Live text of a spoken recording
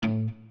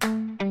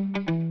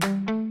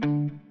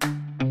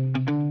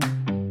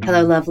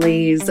Hello,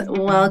 lovelies.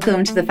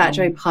 Welcome to the Fat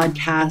Joy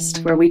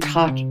podcast, where we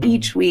talk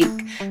each week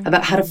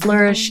about how to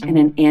flourish in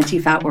an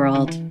anti-fat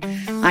world.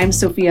 I'm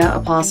Sophia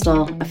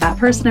Apostle, a fat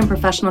person and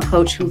professional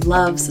coach who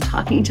loves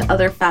talking to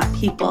other fat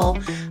people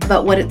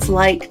about what it's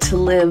like to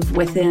live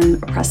within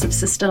oppressive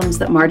systems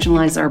that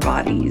marginalize our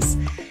bodies,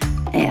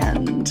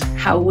 and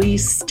how we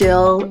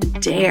still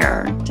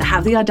dare to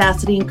have the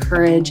audacity and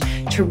courage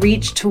to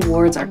reach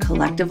towards our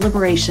collective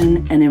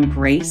liberation and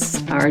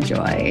embrace our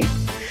joy.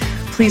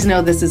 Please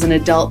know this is an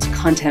adult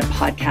content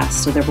podcast,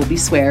 so there will be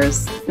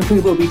swears,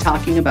 we will be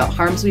talking about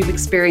harms we've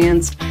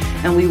experienced,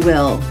 and we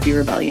will be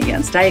rebelling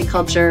against diet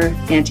culture,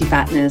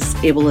 anti-fatness,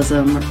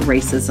 ableism,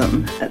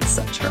 racism,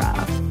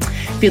 etc.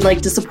 If you'd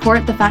like to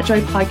support the Fat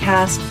Joy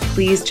podcast,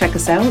 please check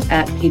us out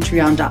at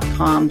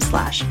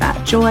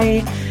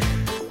patreon.com/fatjoy.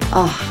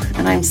 Oh,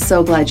 and I'm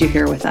so glad you're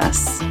here with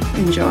us.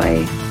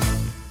 Enjoy.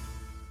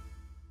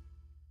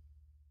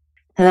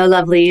 Hello,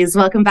 lovelies.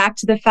 Welcome back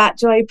to the Fat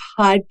Joy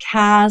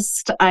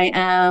podcast. I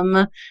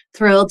am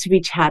thrilled to be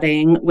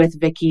chatting with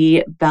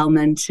Vicky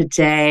Bellman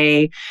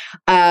today.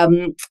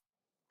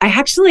 I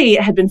actually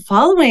had been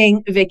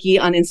following Vicky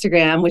on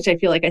Instagram, which I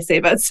feel like I say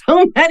about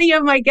so many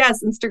of my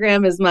guests.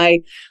 Instagram is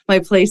my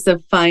place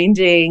of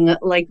finding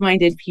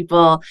like-minded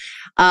people.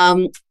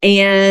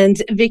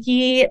 And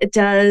Vicky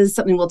does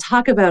something we'll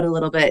talk about a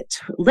little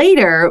bit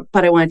later,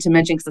 but I wanted to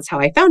mention, because that's how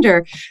I found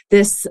her,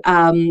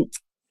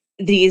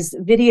 these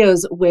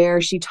videos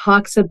where she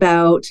talks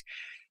about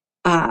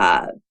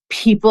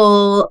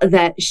people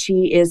that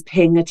she is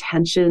paying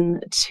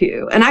attention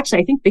to. And actually,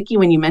 I think, Vicky,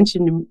 when you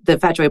mentioned the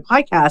Fat Joy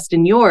podcast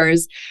and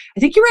yours, I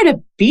think you were at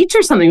a beach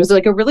or something. It was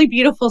like a really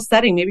beautiful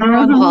setting. Maybe you're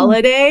on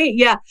holiday.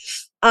 Yeah.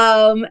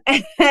 And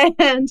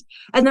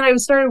then I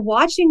started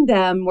watching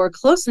them more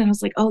closely, and I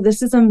was like, oh,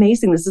 this is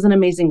amazing. This is an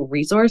amazing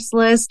resource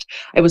list.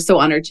 I was so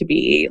honored to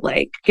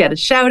get a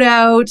shout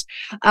out.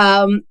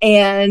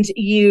 And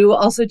you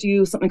also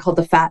do something called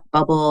the Fat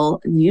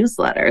Bubble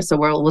newsletter. So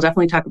we'll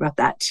definitely talk about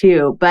that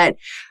too. But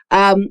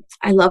I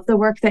love the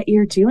work that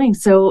you're doing.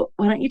 So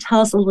why don't you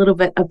tell us a little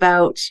bit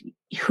about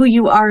who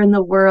you are in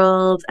the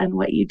world and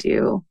what you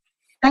do?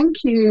 Thank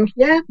you.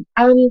 Yeah.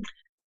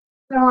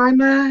 So my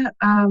name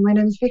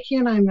is Vicky,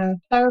 and I'm a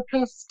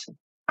therapist.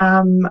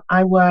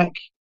 I work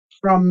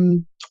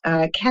from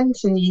Kent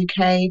in the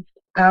UK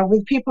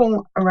with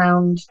people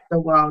around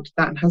the world.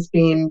 That has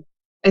been,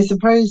 I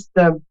suppose,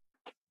 the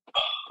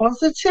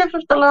positive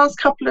of the last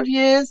couple of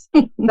years,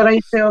 that I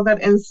feel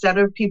that instead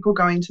of people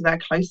going to their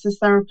closest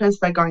therapist,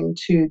 they're going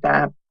to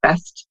their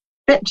best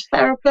fit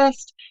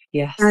therapist.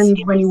 Yes. And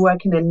when you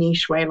work in a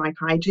niche way like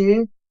I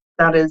do,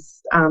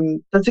 that's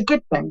a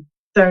good thing.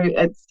 So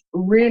it's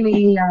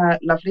really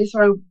lovely.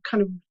 So I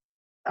kind of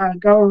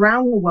go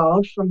around the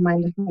world from my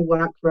little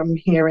workroom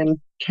here in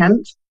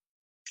Kent.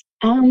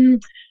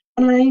 And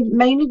I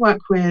mainly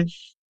work with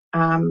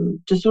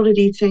disordered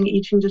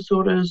eating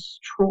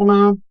disorders,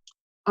 trauma,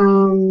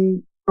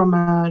 from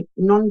a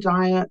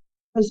non-diet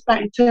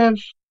perspective,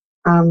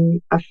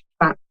 a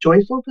fat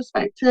joyful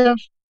perspective,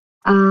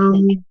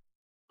 and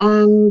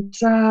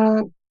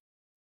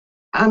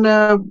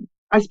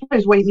I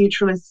suppose weight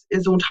neutral is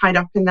all tied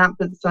up in that,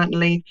 but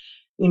certainly,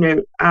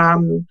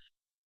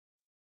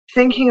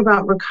 thinking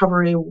about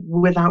recovery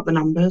without the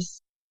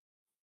numbers.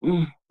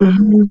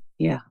 Mm-hmm.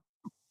 Yeah,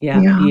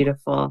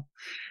 beautiful.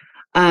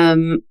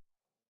 I'm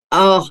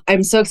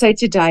so excited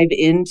to dive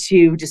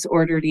into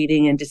disordered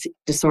eating and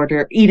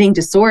eating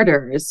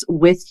disorders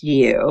with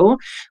you.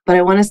 But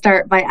I want to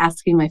start by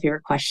asking my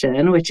favorite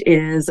question, which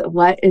is,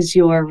 what is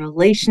your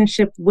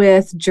relationship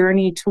with,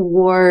 journey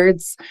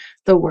towards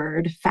the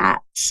word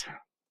fat?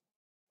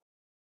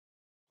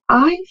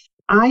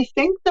 I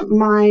think that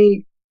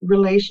my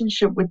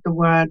relationship with the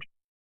word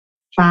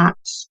fat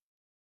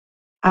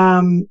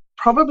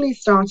probably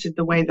started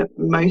the way that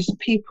most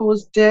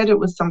people's did. It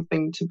was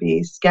something to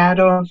be scared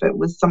of. It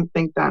was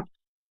something that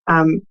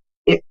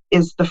it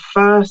is the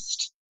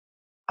first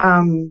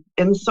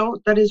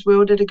insult that is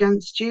wielded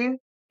against you.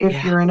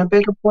 If you're in a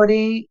bigger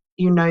body,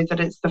 you know that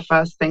it's the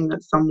first thing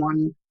that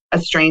a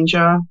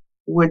stranger,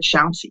 would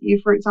shout at you,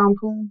 for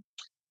example.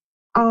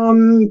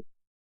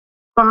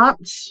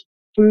 But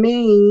for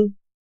me,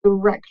 the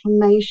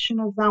reclamation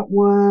of that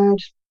word,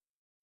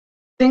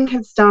 I think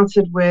it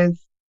started with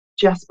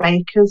Jess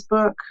Baker's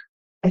book.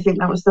 I think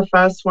that was the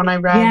first one I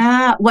read.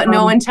 Yeah, What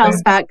No One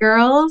Tells Fat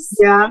Girls.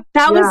 Yeah,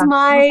 that was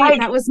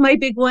my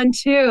big one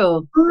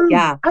too.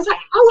 Yeah, I was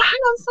like, oh, hang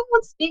on,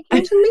 someone's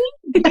speaking to me.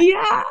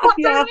 Yeah, what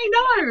don't I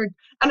know?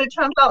 And it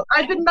turns out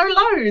I didn't know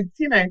loads.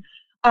 So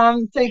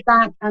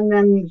that, and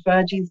then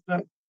Virgie's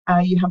book,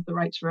 You Have the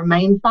Right to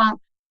Remain Fat,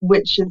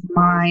 which is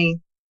my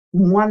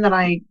one that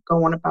I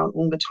go on about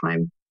all the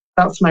time.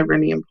 That's my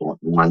really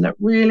important one that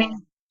really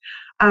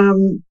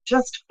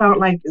just felt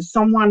like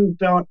someone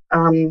built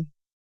a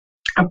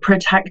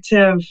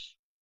protective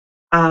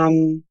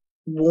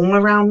wall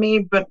around me,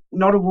 but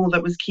not a wall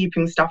that was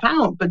keeping stuff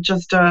out, but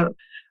just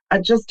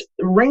just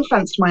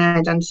ring-fenced my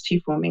identity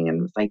for me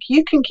and was like,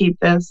 you can keep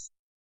this,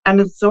 and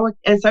it's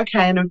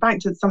okay. And in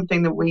fact, it's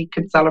something that we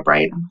could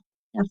celebrate.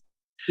 Yeah.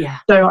 Yeah.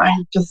 So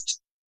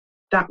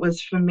that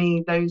was for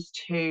me, those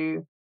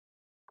two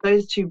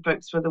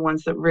books were the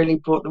ones that really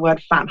brought the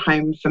word fat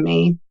home for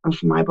me and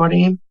for my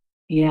body.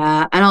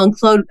 Yeah, and I'll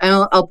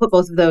put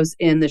both of those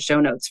in the show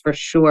notes for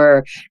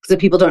sure. Because if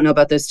people don't know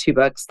about those two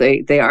books,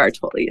 they are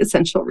totally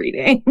essential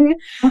reading.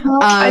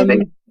 I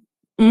think.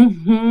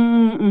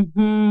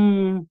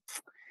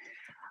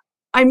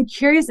 I'm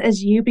curious,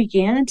 as you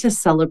began to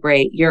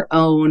celebrate your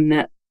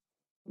own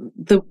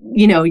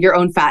your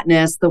own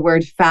fatness, the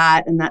word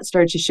fat, and that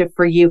started to shift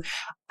for you.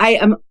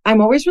 I'm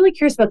always really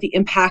curious about the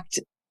impact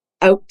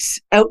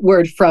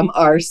outward from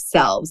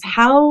ourselves.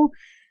 How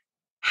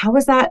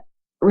was that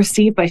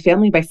received by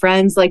family, by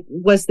friends? Like,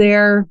 was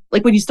there,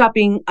 like, when you stop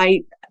being,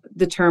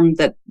 the term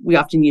that we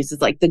often use is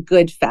like the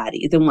good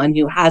fatty, the one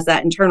who has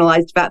that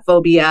internalized fat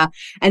phobia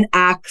and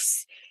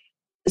acts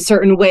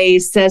certain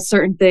ways, says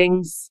certain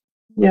things.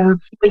 Yeah,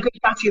 the good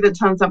fatty that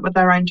turns up with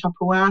their own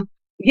Tupperware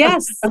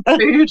Yes. of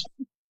food.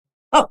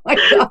 Oh my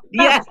God.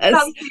 Yes.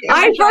 That's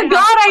I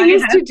forgot I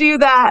used to do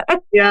that.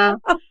 Yeah.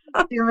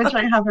 The image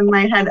I have in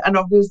my head. And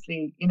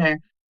obviously,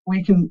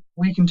 we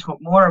can talk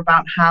more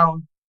about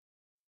how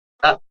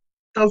that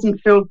doesn't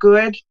feel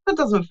good. That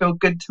doesn't feel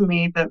good to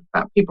me that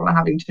people are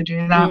having to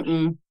do that.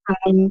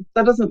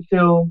 That doesn't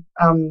feel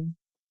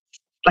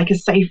like a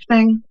safe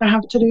thing to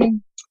have to do.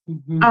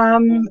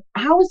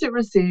 How was it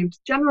received?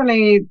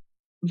 Generally,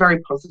 very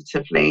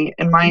positively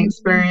in my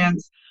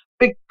experience,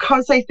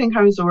 because I think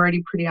I was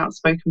already pretty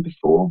outspoken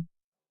before.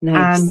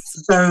 Nice. And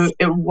so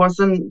it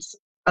wasn't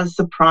a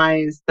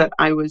surprise that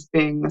I was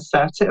being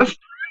assertive.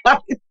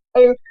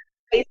 So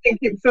I think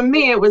for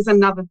me, it was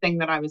another thing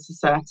that I was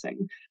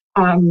asserting.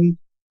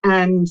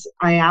 And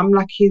I am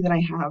lucky that I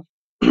have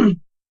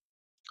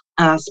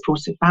a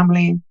supportive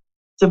family,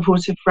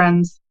 supportive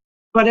friends,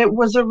 but it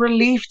was a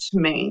relief to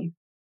me.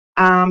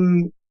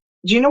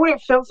 Do you know what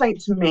it feels like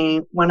to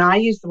me when I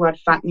use the word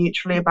fat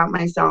neutrally about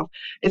myself?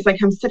 It's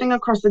like I'm sitting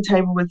across the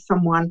table with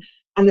someone,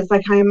 and it's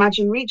like I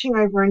imagine reaching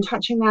over and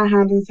touching their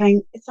hand and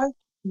saying, "It's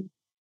okay.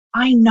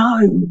 I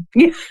know."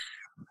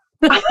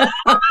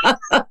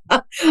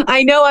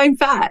 I know I'm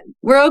fat.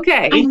 We're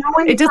okay. I know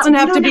it doesn't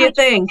have to be a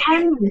thing.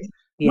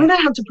 We don't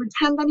have to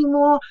pretend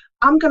anymore.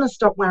 I'm going to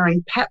stop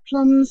wearing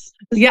peplums.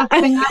 Yeah.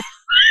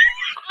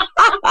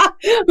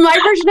 My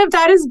version of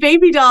that is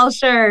baby doll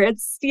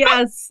shirts.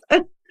 Yes.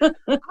 I'm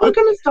going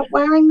to stop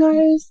wearing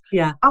those.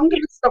 Yeah. I'm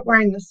going to stop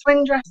wearing the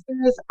swing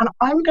dresses, and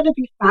I'm going to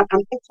be fat,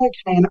 and it's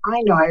okay, and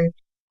I know,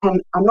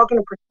 and I'm not going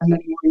to pretend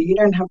anymore. You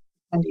don't have to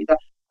pretend either.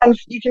 And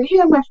you can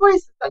hear my voice.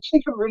 It's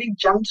actually a really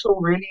gentle,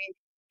 really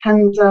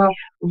tender,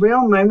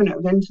 real moment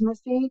of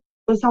intimacy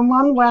for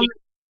someone when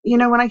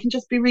I can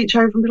just reach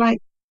over and be like,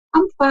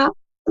 "I'm fat.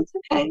 It's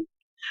okay,"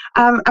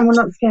 and we're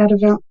not scared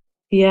of it.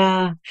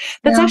 Yeah,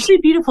 that's actually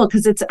beautiful,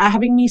 because it's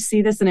having me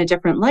see this in a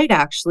different light,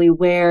 actually,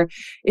 where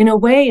in a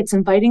way it's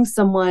inviting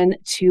someone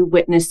to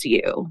witness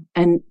you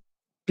and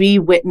be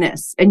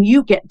witness, and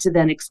you get to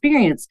then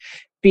experience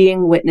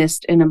being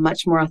witnessed in a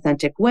much more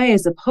authentic way,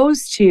 as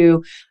opposed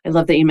to, I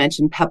love that you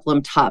mentioned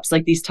peplum tops,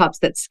 like these tops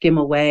that skim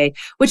away,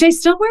 which I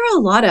still wear a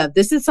lot of.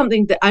 This is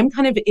something that I'm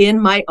kind of in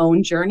my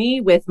own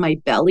journey with my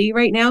belly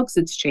right now, because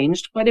it's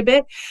changed quite a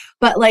bit.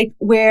 But like,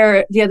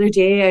 where the other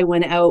day I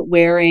went out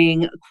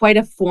wearing quite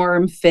a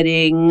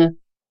form-fitting,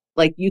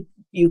 like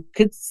you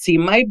could see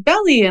my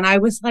belly, and I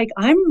was like,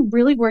 I'm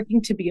really working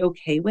to be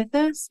okay with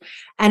this.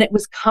 And it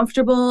was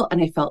comfortable,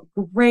 and I felt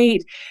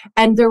great.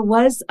 And there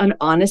was an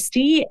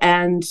honesty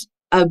and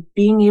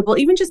being able,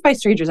 even just by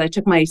strangers, I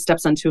took my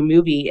stepson to a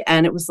movie,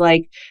 and it was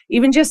like,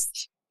 even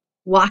just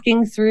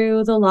walking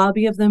through the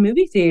lobby of the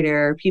movie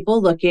theater,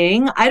 people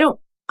looking, I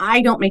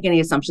don't make any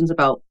assumptions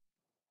about,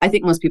 I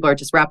think most people are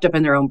just wrapped up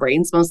in their own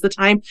brains most of the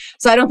time.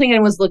 So I don't think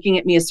anyone's looking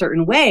at me a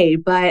certain way,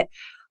 but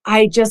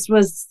I just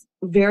was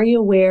very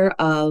aware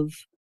of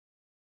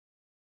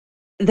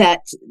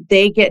that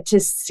they get to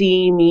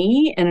see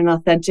me in an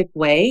authentic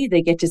way.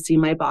 They get to see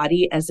my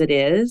body as it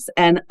is,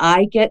 and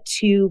I get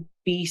to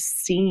be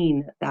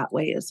seen that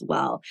way as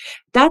well.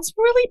 That's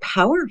really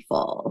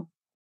powerful.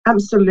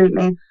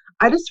 Absolutely.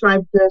 I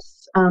described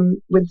this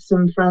with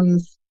some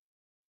friends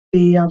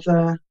the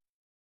other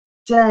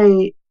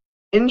day.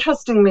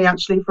 Interestingly,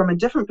 actually, from a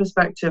different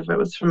perspective. It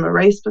was from a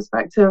race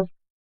perspective.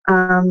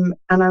 And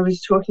I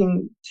was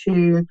talking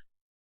to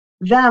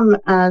them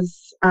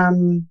as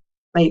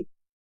like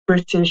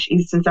British,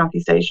 East and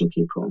Southeast Asian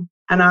people.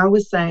 And I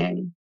was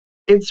saying,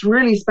 it's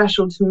really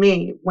special to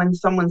me when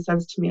someone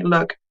says to me,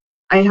 "Look,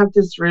 I have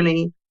this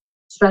really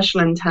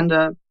special and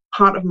tender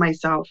part of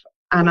myself,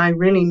 and I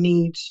really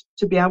need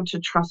to be able to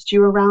trust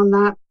you around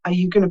that. Are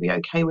you going to be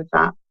okay with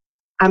that?"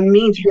 And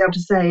me to be able to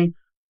say,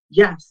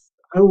 "Yes,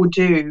 I will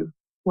do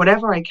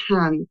whatever I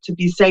can to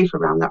be safe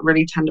around that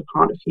really tender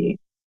part of you."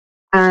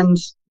 And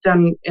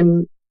then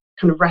in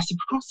kind of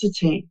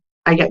reciprocity,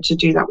 I get to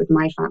do that with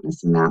my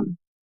fatness in them.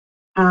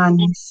 And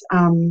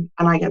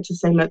I get to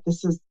say, "Look,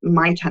 this is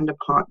my tender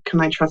part. Can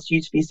I trust you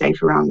to be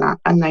safe around that?"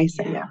 And they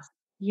say yes.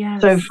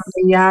 Yes. So for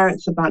me,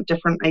 it's about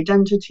different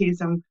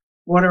identities and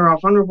what are our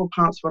vulnerable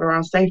parts, what are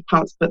our safe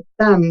parts. But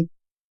then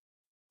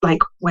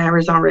like, where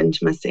is our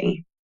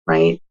intimacy,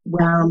 right?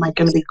 Where am I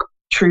going to be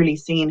truly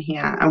seen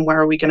here? And where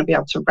are we going to be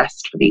able to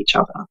rest with each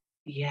other?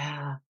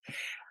 Yeah.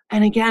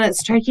 And again, it's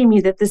striking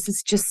me that this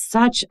is just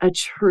such a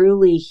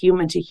truly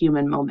human to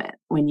human moment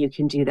when you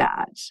can do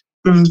that.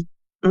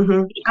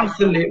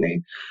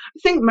 Absolutely. I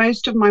think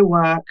most of my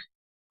work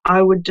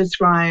I would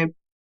describe,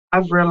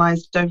 I've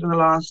realized over the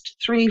last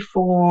 3,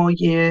 4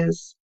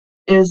 years,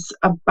 is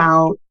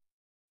about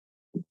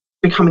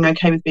becoming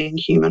okay with being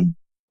human.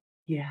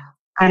 Yeah.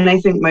 And I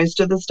think most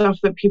of the stuff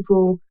that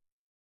people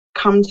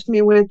come to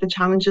me with, the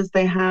challenges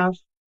they have,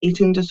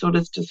 eating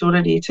disorders,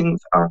 disordered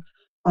eatings,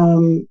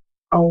 um,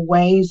 are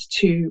ways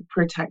to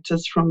protect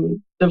us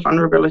from the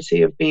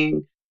vulnerability of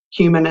being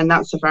human. And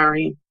that's a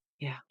very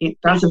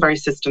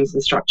systems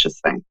and structures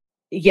thing.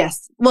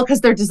 Yes. Well,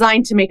 because they're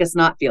designed to make us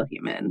not feel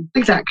human.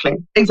 Exactly.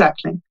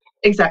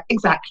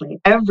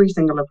 Every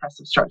single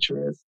oppressive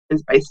structure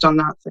is based on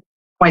that. So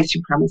white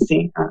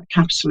supremacy,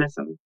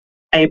 capitalism,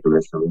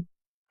 ableism,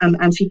 and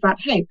anti-fat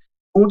hate,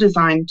 all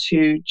designed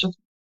to just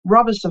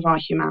rob us of our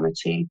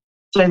humanity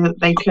so that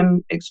they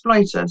can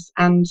exploit us.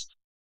 And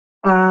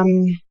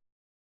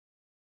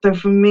so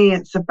for me,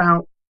 it's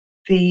about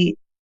the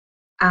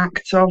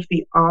act of,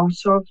 the art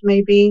of,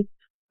 maybe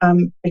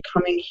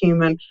becoming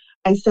human.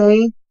 I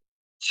say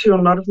to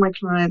a lot of my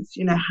clients,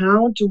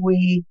 how do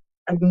we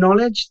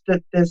acknowledge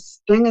that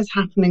this thing is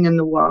happening in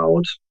the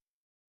world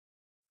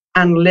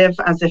and live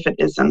as if it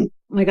isn't?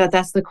 Oh my God,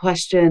 that's the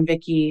question,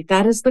 Vicky.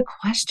 That is the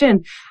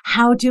question.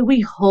 How do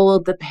we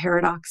hold the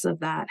paradox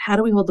of that? How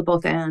do we hold the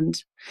both and?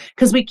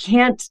 Because we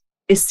can't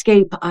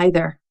escape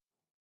either.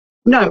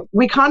 No,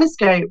 we can't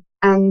escape.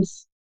 And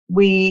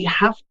we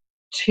have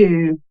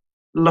to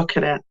look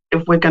at it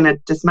if we're going to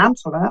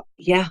dismantle it.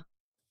 Yeah.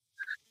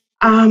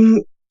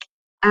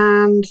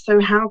 And so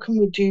how can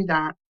we do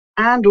that?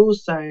 And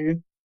also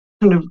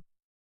kind of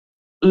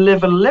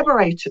live a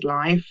liberated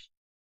life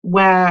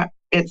where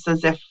it's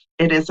as if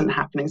it isn't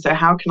happening. So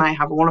how can I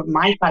have all of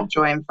my fat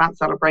joy and fat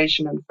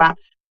celebration and fat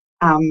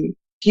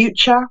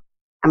future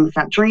and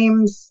fat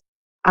dreams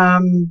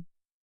and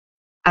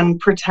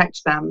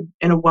protect them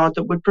in a world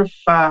that would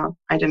prefer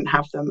I didn't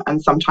have them, and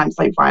sometimes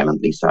like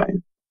violently so.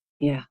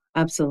 Yeah,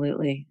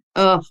 absolutely.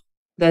 Oh,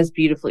 that's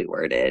beautifully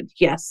worded.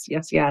 Yes,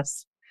 yes,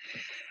 yes.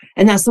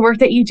 And that's the work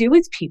that you do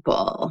with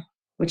people,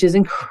 which is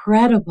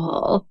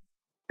incredible.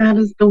 That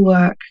is the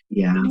work.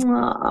 Yeah.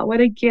 Oh, what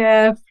a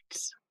gift.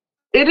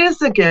 It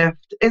is a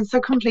gift. It's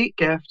a complete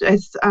gift.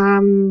 It's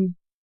how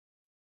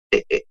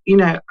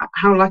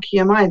lucky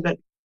am I that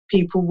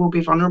people will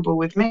be vulnerable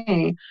with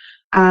me,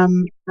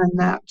 and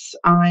that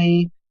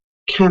I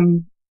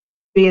can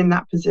be in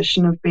that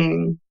position of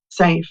being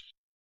safe,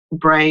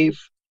 brave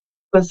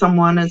for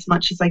someone as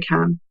much as I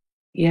can.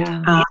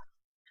 Yeah.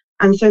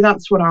 And so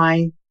that's what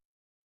I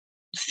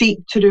seek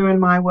to do in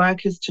my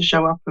work, is to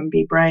show up and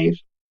be brave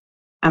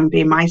and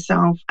be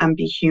myself and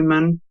be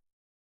human.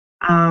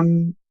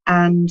 And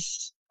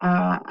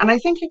I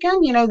think, again,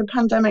 the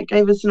pandemic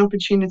gave us an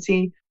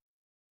opportunity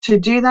to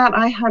do that.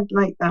 I had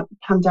like that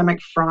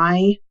pandemic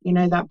fry,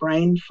 that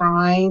brain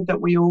fry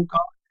that we all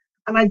got.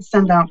 And I'd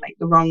send out like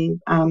the wrong,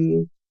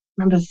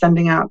 remember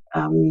sending out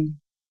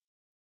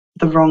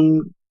the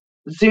wrong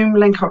Zoom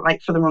link, or like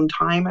for the wrong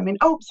time. I mean,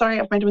 oh, sorry,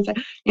 I've made a mistake.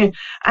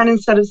 And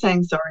instead of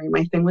saying sorry,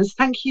 my thing was,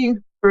 thank you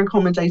for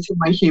accommodating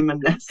my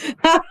humanness.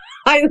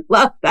 I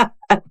love that.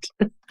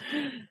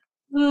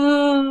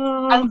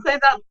 And so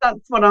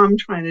that's what I'm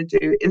trying to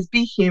do, is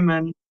be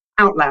human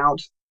out loud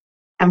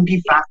and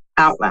be fat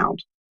out loud,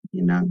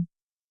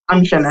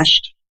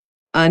 unfinished.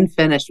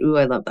 Unfinished. Ooh,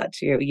 I love that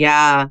too.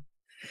 Yeah.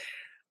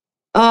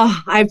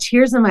 Oh, I have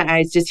tears in my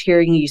eyes just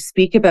hearing you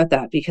speak about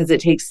that, because it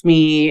takes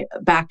me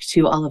back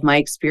to all of my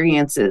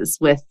experiences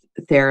with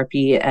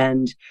therapy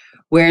and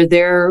where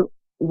there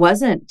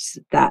wasn't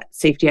that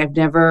safety. I've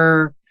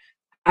done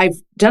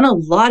a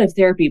lot of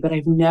therapy, but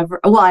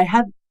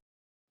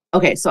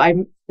so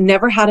I've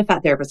never had a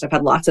fat therapist. I've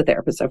had lots of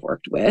therapists I've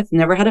worked with,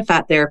 never had a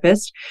fat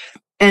therapist,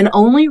 and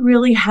only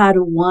really had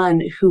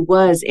one who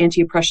was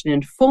anti-oppression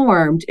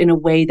informed in a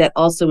way that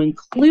also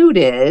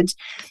included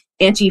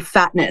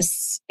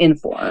anti-fatness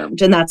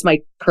informed. And that's my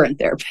current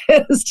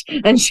therapist.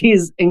 And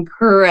she's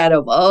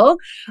incredible.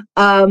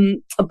 But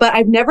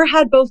I've never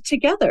had both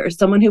together.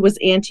 Someone who was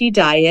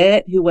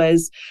anti-diet, who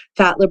was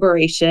fat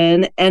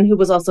liberation, and who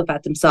was also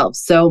fat themselves.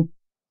 So,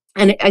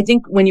 and I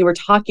think when you were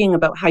talking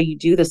about how you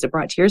do this, it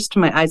brought tears to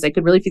my eyes. I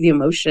could really feel the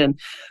emotion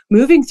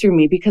moving through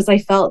me, because I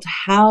felt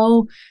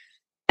how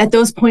at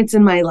those points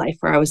in my life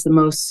where I was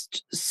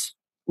most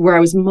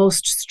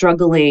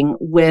struggling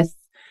with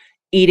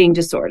eating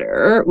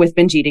disorder, with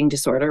binge eating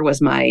disorder,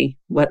 was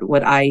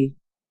what I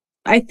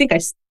think I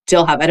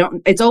still have.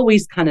 It's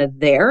always kind of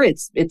there.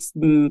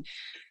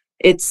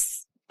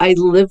 I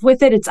live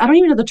with it. I don't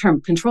even know the term.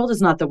 Controlled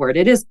is not the word.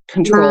 It is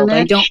controlled.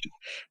 Managed.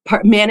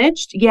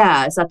 Managed.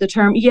 Yeah. Is that the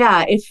term?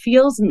 Yeah. It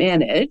feels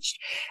managed.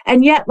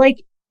 And yet,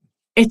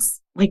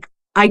 it's like,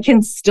 I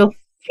can still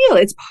feel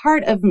it's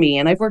part of me.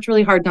 And I've worked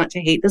really hard not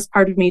to hate this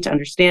part of me, to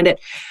understand it.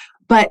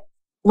 But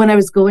when I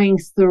was going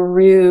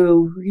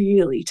through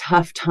really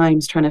tough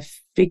times trying to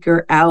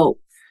figure out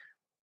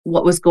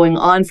what was going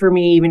on for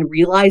me, even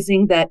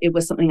realizing that it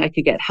was something I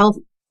could get help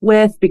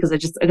with, because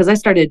I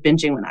started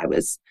binging when I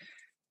was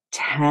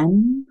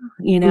 10.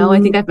 I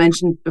think I've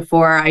mentioned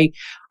before,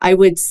 I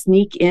would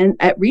sneak in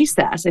at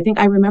recess. I think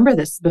I remember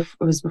this. It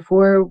was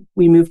before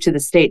we moved to the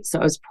States. So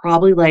I was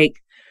probably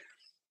like,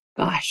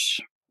 gosh,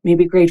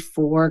 maybe grade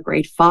 4,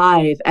 grade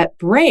 5. At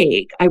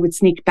break, I would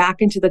sneak back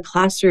into the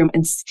classroom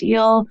and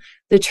steal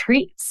the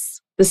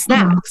treats, the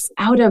snacks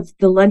out of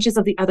the lunches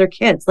of the other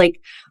kids. Like,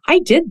 I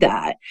did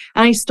that.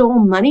 And I stole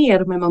money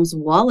out of my mom's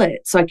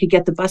wallet so I could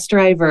get the bus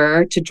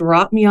driver to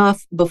drop me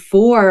off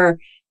before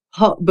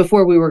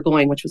we were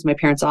going, which was my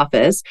parents'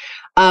 office.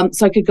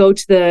 So I could go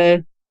to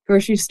the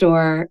grocery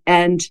store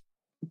and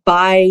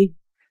buy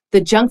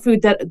the junk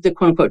food, that the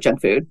quote unquote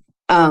junk food.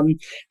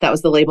 That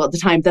was the label at the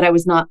time, that I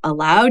was not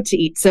allowed to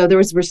eat. So there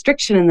was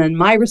restriction. And then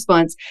my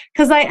response,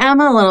 because I am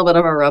a little bit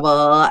of a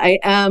rebel,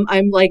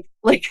 I'm like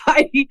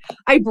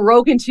I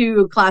broke into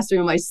a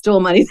classroom, I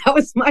stole money. That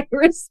was my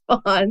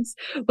response,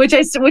 which I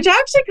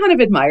actually kind of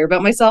admire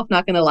about myself.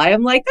 Not going to lie.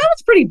 I'm like, that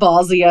was pretty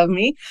ballsy of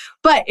me,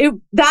 but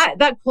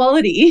that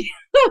quality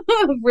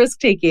of risk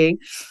taking,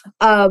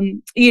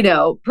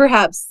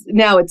 perhaps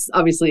now it's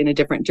obviously in a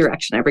different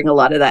direction. I bring a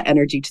lot of that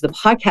energy to the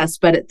podcast,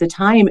 but at the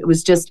time it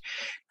was just,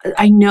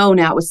 I know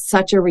now it was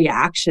such a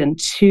reaction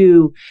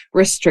to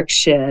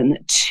restriction,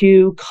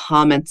 to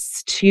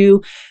comments,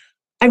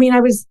 I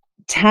was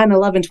 10,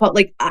 11, 12.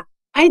 Like, I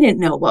didn't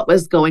know what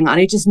was going on.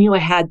 I just knew I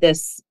had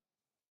this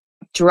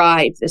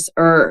drive, this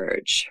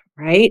urge,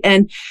 right?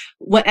 And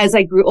as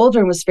I grew older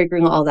and was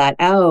figuring all that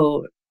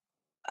out,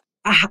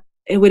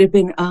 it would have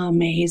been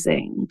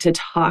amazing to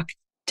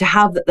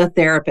have the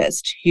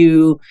therapist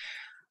who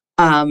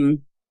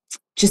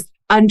just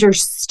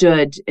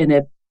understood in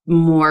a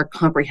more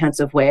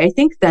comprehensive way, I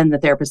think, than the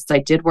therapists I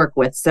did work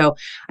with. So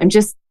I'm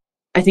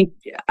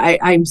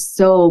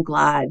so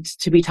glad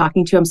to be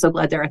talking to you. I'm so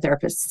glad there are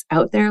therapists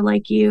out there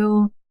like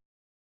you.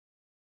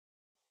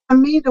 For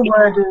me, the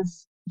word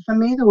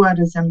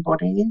is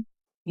embody.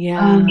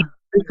 Yeah.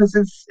 Because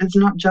it's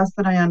not just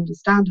that I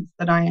understand, it's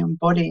that I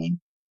embody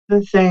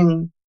the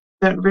thing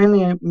that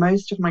really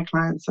most of my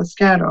clients are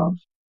scared of,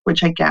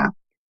 which I get,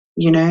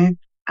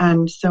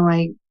 and so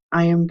I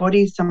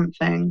embody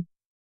something,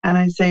 and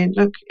I say,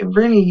 look,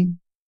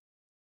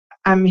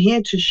 I'm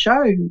here to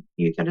show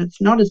you that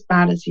it's not as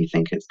bad as you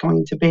think it's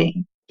going to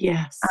be.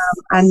 Yes.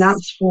 And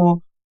that's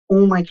for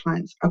all my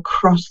clients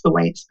across the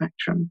weight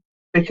spectrum,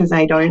 because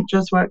I don't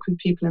just work with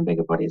people in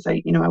bigger bodies.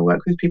 I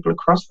work with people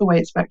across the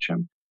weight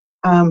spectrum.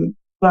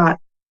 But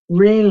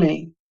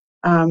really,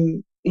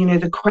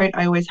 the quote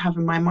I always have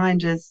in my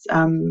mind is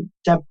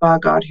Deb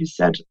Burgard, who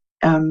said,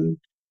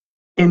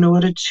 in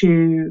order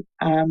to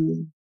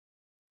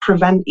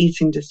prevent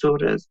eating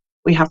disorders,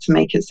 we have to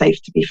make it safe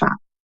to be fat.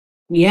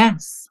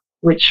 Yes.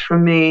 Which for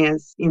me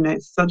is,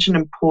 such an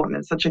important,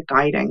 it's such a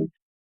guiding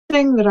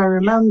thing that I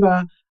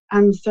remember.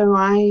 And so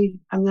I'm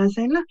there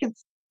saying, look,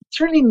 it's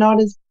really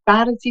not as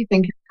bad as you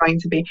think it's going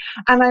to be.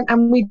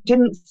 And we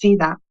didn't see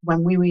that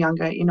when we were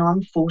younger.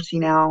 I'm 40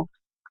 now.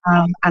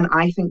 And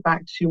I think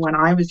back to when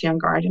I was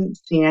younger, I didn't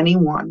see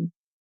anyone,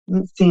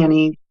 didn't see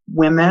any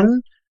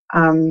women.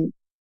 I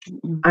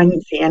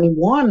didn't see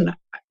anyone,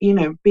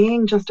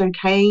 being just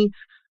okay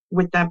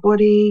with their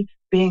body,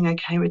 being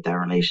okay with their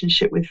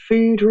relationship with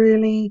food,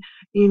 really,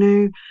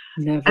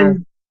 Never.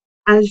 And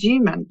as you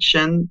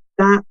mentioned,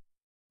 that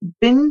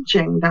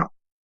binging, that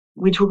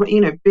we talk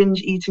about,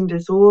 binge eating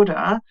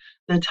disorder,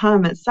 the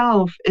term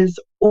itself is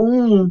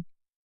all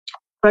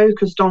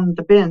focused on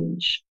the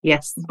binge.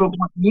 Yes. But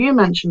what you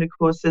mentioned, of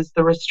course, is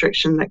the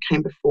restriction that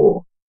came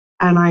before.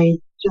 And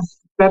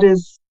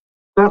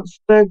that's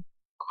the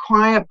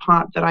quiet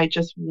part that I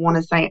just want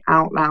to say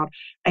out loud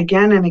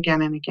again and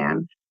again and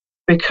again,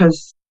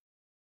 because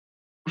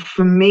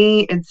for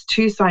me, it's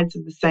two sides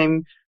of the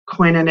same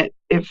coin, and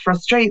it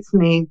frustrates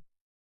me,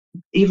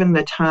 even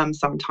the term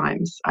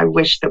sometimes. I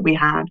wish that we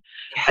had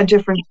a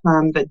different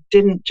term that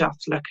didn't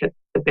just look at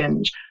the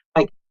binge.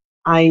 Like,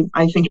 I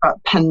think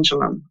about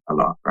pendulum a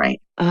lot,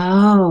 right?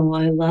 Oh,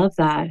 I love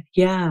that.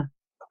 Yeah.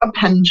 A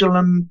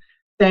pendulum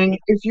thing,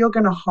 if you're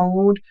going to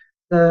hold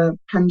the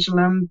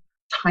pendulum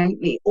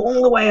tightly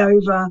all the way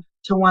over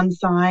to one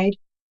side,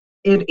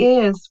 it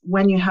is,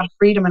 when you have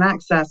freedom and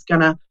access,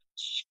 gonna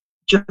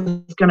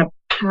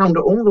pound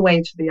all the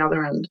way to the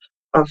other end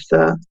of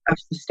the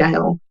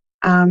scale,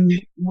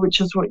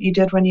 which is what you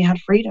did when you had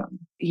freedom.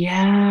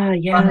 Yeah.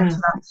 Run into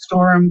that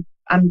store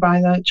and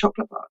buy the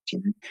chocolate bar.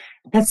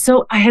 That's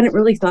so, I hadn't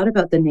really thought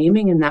about the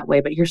naming in that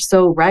way, but you're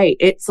so right.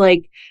 It's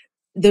like,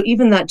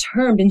 even that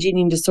term, binge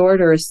eating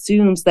disorder,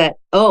 assumes that,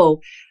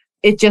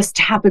 it just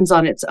happens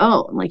on its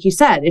own. Like you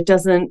said,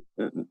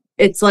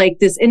 it's like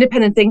this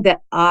independent thing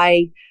that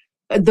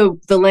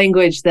the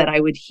language that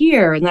I would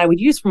hear and that I would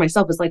use for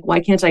myself is like,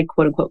 why can't I,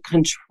 quote unquote,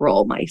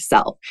 control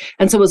myself?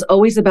 And so it was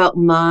always about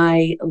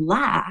my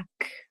lack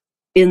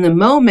in the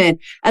moment,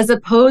 as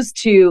opposed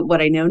to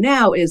what I know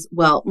now is,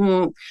 well,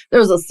 there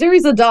was a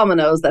series of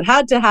dominoes that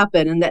had to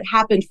happen and that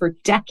happened for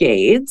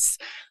decades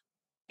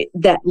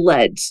that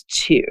led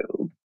to.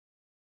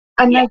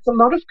 And there's a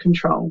lot of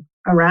control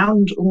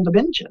around all the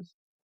binges.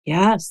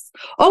 Yes.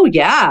 Oh,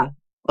 yeah.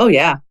 Oh,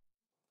 yeah.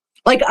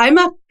 Like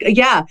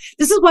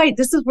this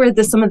is where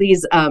some of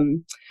these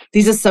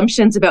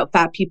assumptions about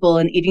fat people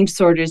and eating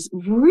disorders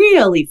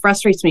really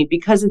frustrates me,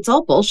 because it's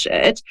all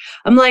bullshit.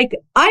 I'm like,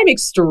 I'm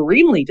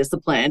extremely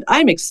disciplined.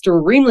 I'm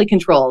extremely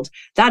controlled.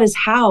 That is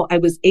how I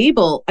was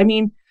able. I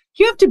mean,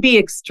 you have to be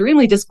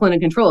extremely disciplined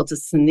and controlled to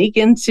sneak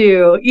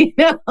into,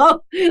 a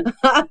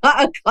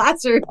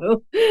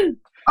classroom.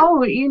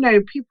 Oh,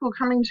 people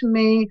coming to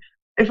me,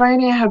 if I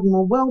only had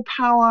more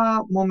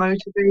willpower, more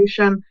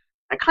motivation,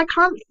 like, I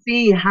can't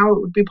see how it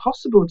would be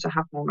possible to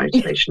have more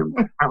motivation and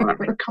willpower.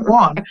 Like, come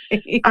on.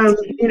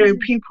 Right.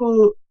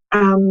 People,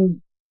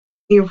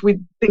 if we're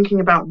thinking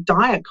about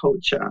diet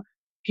culture,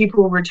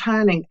 people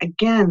returning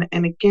again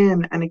and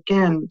again and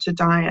again to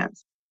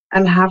diets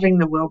and having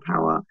the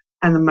willpower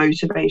and the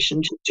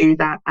motivation to do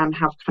that and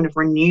have kind of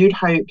renewed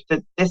hope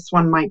that this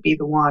one might be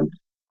the one.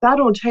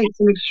 That all takes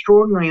an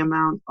extraordinary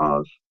amount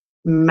of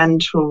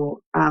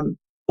mental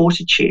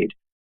fortitude.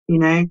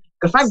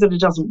 The fact that it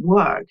doesn't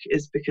work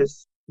is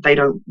because they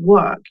don't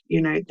work.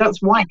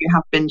 That's why you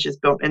have binges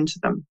built into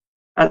them.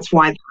 That's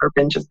why there are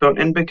binges built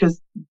in,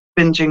 because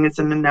binging is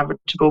an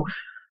inevitable,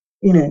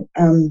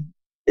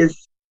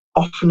 is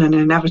often an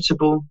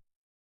inevitable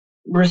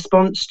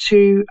response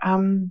to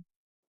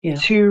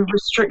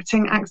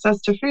restricting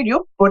access to food.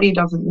 Your body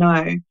doesn't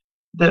know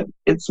that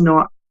it's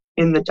not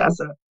in the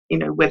desert,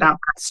 without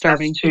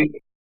Starving. access to.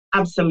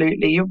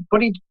 Absolutely, your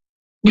body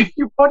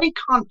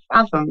can't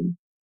fathom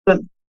that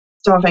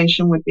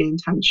starvation would be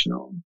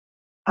intentional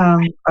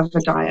of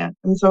a diet,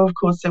 and so of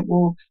course it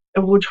will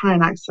try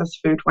and access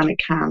food when it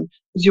can,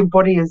 because your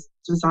body is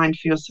designed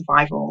for your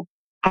survival,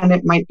 and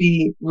it might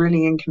be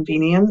really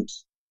inconvenient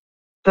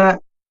that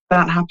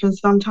happens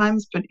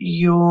sometimes, but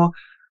your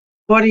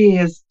body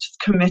is just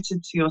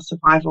committed to your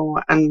survival,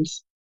 and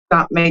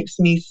that makes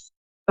me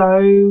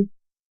so.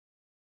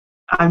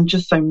 I'm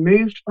just so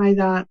moved by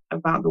that,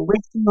 about the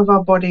wisdom of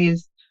our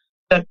bodies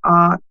that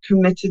are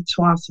committed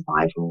to our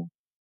survival,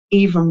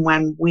 even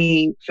when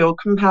we feel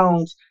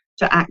compelled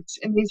to act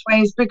in these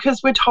ways because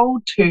we're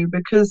told to,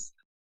 because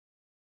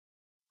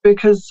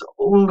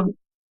all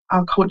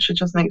our culture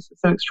just makes it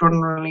so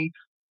extraordinarily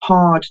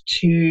hard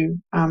to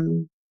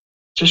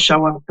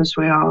show up as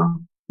we are,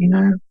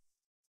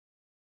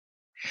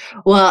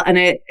 Well,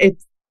 and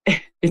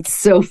it's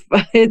so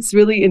it's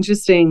really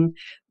interesting.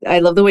 I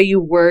love the way you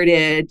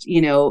worded,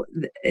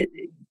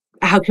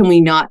 how can we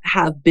not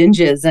have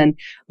binges? And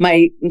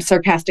my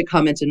sarcastic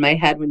comment in my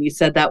head when you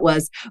said that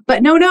was,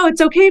 but no,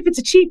 it's okay if it's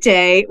a cheat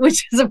day,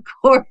 which is, of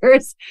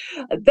course,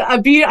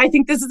 I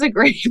think this is a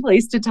great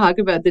place to talk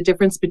about the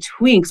difference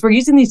between, because we're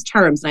using these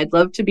terms, and I'd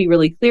love to be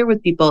really clear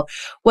with people.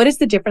 What is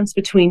the difference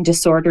between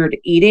disordered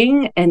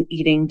eating and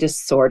eating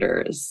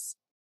disorders?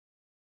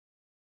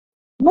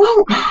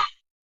 Well,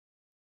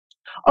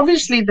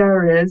 obviously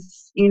there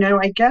is,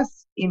 I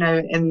guess, in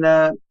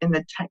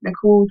the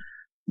technical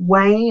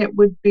way, it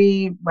would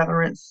be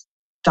whether it's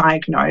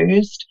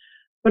diagnosed.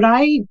 But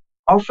I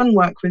often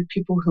work with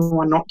people who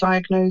are not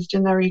diagnosed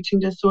in their eating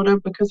disorder,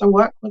 because I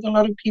work with a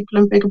lot of people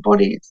in bigger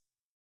bodies.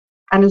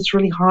 And it's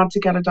really hard to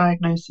get a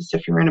diagnosis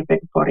if you're in a big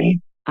body.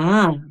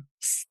 Do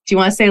you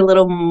want to say a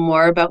little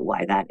more about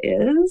why that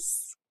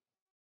is?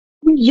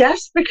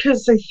 Yes,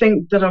 because I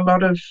think that a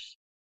lot of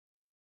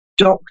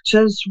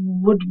doctors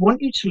would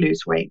want you to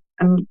lose weight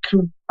and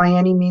by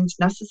any means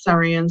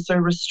necessary. And so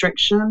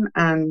restriction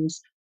and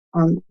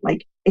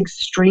like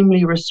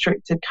extremely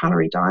restricted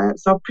calorie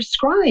diets are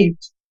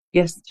prescribed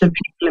to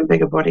people in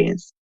bigger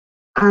bodies.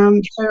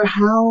 So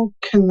how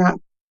can that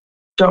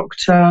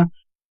doctor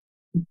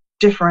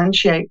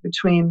differentiate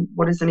between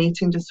what is an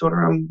eating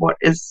disorder and what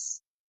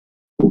is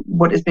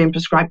being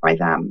prescribed by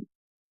them?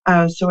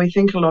 So I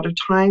think a lot of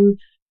time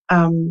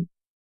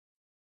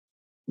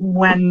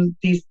when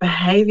these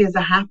behaviors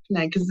are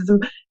happening, because it's a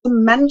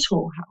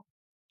mental health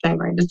thing,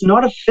 right? It's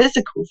not a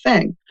physical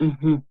thing.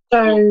 Mm-hmm.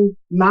 So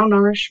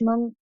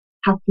malnourishment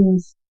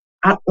happens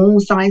at all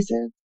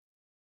sizes,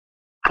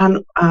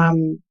 and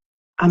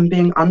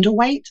being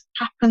underweight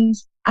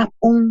happens at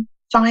all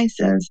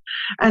sizes.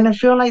 And I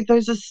feel like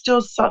those are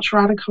still such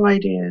radical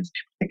ideas.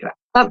 People think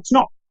that's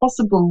not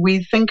possible.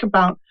 We think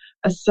about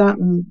a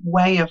certain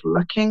way of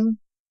looking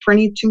for an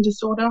eating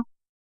disorder,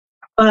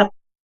 but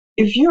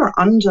if you're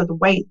under the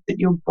weight that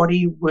your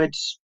body would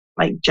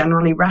like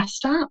generally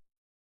rest at,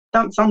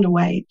 that's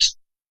underweight.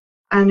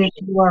 And if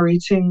you are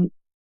eating,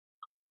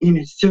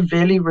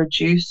 severely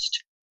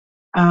reduced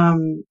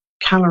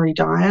calorie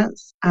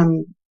diets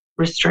and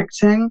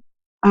restricting,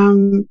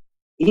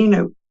 you're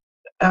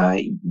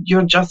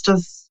just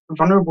as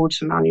vulnerable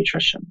to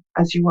malnutrition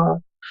as you are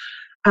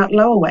at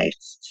lower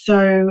weights.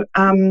 So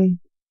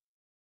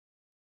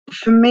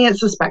for me,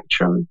 it's a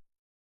spectrum.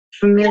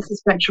 And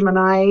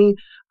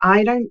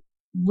I don't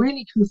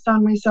really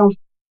concern myself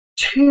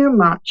too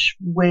much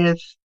with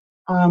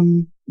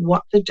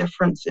what the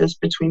difference is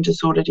between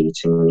disordered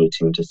eating and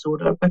eating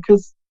disorder,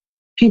 because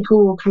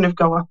people will kind of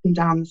go up and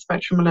down the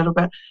spectrum a little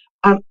bit.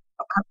 At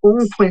all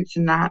points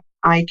in that,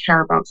 I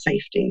care about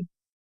safety.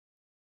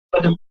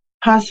 For the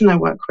person I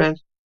work with,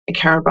 I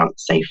care about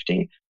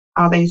safety.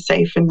 Are they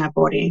safe in their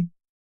body?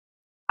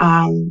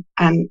 And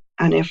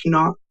if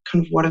not,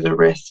 kind of what are the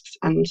risks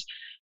and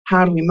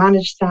how do we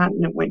manage that?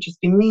 And it won't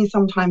just be me.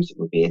 Sometimes it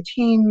will be a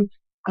team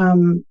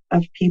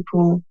of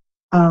people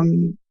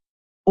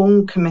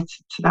all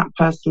committed to that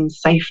person's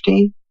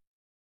safety.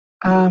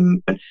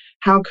 But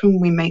how can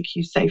we make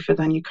you safer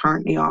than you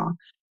currently are?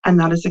 And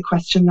that is a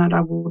question that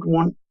I would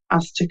want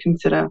us to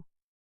consider.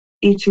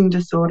 Eating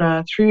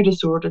disorder, through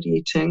disordered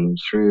eating,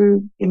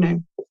 through,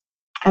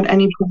 at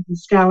any point in the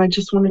scale, I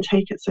just want to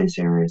take it so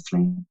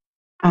seriously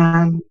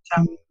and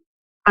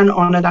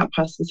honor that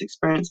person's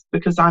experience,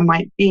 because I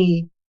might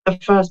be the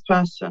first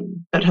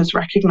person that has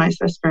recognized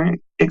their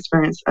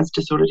experience as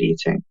disordered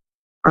eating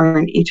or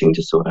an eating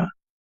disorder.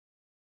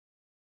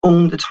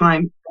 All the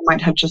time, I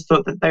might have just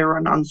thought that they were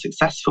an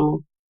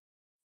unsuccessful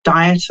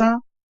dieter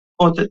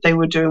or that they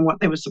were doing what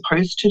they were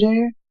supposed to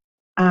do,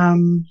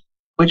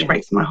 which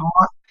breaks my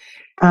heart.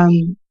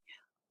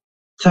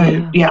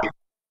 Yeah.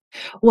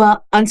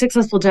 Well,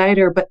 unsuccessful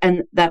dieter,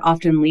 and that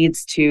often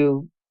leads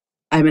to,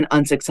 I'm an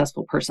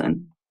unsuccessful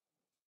person.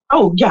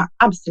 Oh, yeah,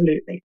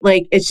 absolutely.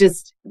 Like, it's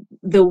just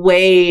the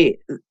way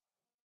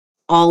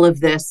all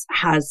of this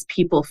has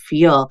people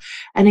feel.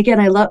 And again,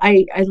 I love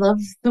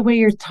the way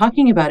you're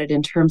talking about it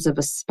in terms of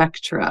a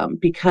spectrum,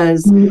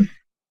 because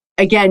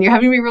again, you're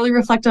having me really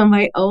reflect on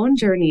my own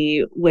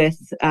journey with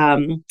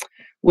an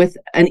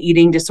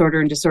eating disorder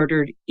and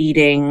disordered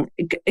eating,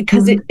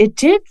 because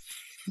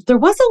there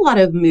was a lot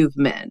of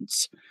movement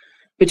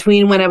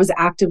between when I was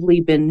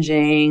actively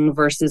binging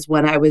versus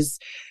when I was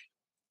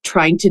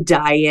trying to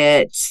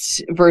diet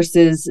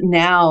versus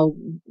now,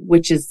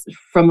 which is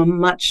from a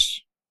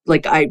much,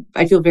 like, I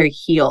feel very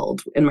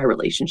healed in my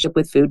relationship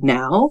with food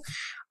now.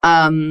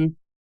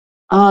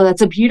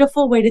 That's a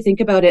beautiful way to think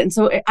about it. And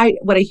so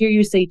what I hear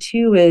you say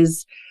too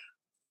is,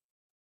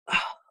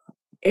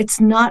 it's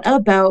not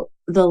about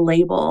the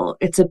label.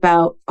 It's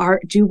about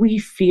do we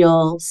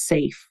feel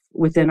safe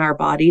within our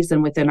bodies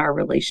and within our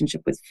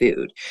relationship with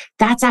food?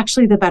 That's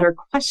actually the better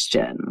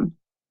question.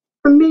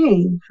 For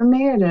me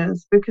it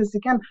is, because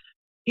again,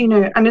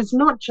 and it's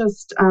not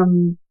just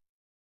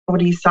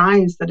body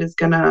size that is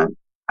going to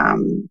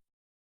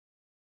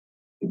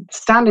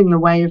stand in the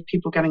way of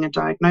people getting a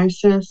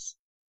diagnosis.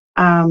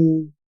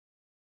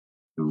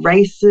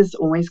 Race is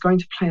always going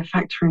to play a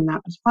factor in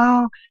that as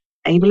well.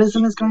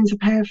 Ableism is going to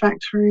play a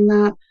factor in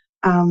that.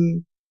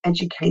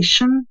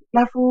 Education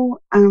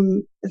level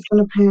is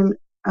going to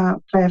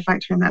play a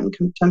factor in that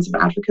in terms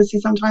of advocacy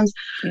sometimes.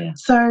 Yeah.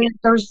 So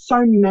there's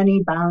so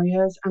many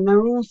barriers, and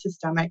they're all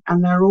systemic,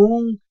 and they're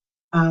all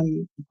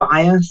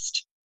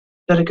biased,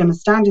 that are going to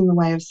stand in the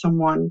way of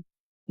someone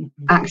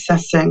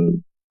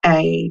accessing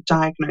a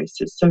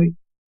diagnosis. So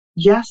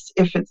yes,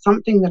 if it's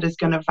something that is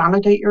going to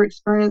validate your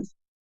experience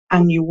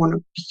and you want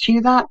to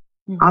pursue that,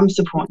 I'm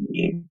supporting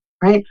you,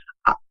 right?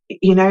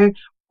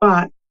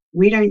 But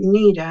we don't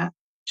need it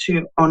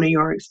to honor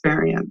your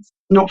experience.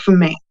 Not for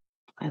me.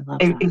 I love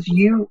that. If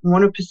you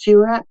want to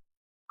pursue it,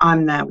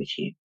 I'm there with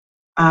you.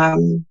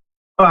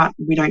 But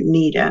we don't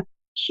need it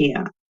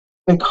here,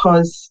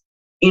 because,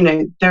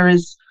 there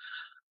is,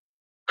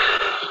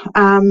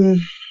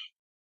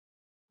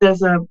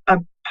 there's a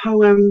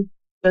poem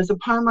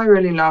I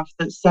really love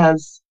that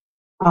says,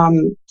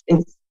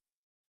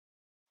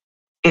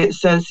 it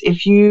says,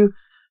 if you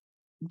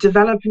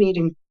develop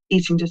an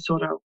eating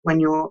disorder when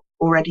you're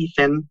already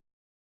thin,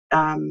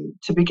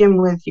 to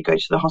begin with, you go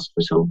to the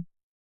hospital.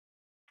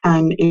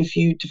 And if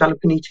you develop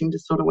an eating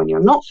disorder when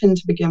you're not thin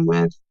to begin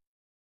with,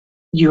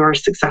 you're a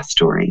success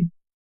story.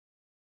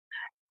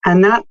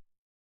 And that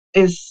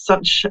is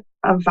such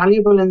a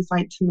valuable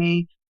insight to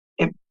me.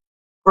 It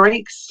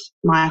breaks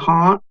my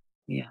heart.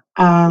 Yeah.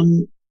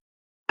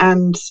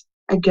 And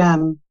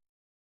again,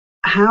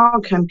 how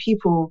can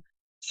people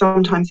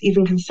sometimes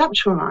even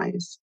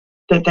conceptualize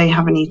that they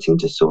have an eating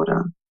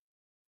disorder?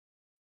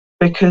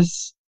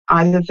 Because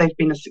either they've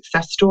been a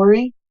success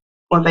story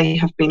or they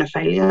have been a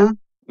failure,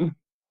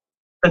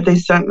 but they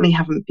certainly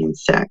haven't been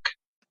sick.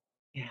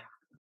 Yeah.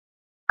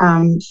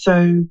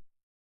 So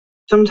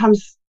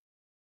sometimes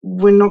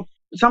we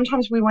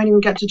won't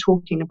even get to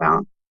talking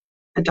about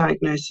a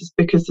diagnosis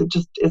because it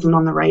just isn't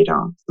on the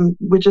radar. And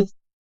we're just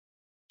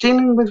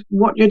dealing with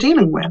what you're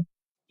dealing with.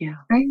 Yeah.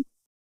 Right?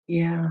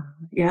 Yeah.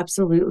 Yeah,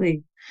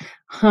 absolutely.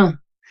 Huh.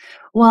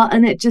 Well,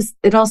 and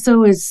it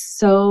also is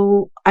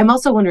so, I'm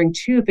also wondering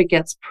too, if it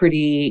gets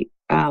pretty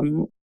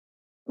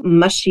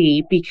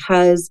mushy,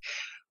 because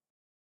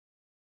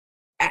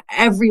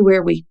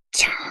everywhere we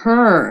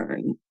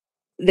turn,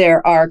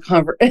 there are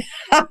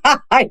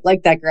I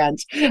like that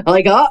grunt. I'm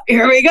like, oh,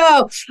 here we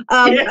go.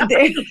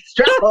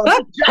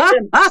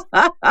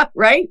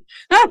 Right?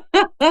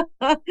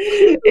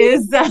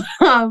 Is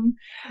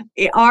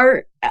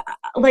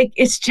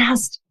it's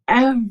just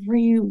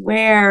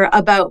everywhere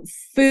about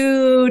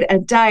food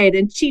and diet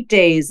and cheat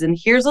days. And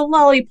here's a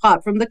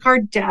lollipop from the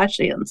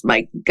Kardashians.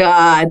 My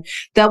God,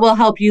 that will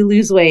help you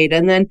lose weight.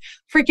 And then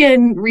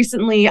freaking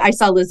recently, I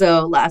saw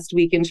Lizzo last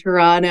week in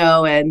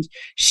Toronto, and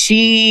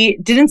she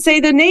didn't say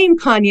the name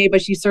Kanye,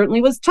 but she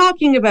certainly was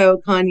talking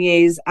about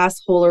Kanye's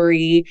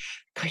assholery,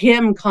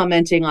 him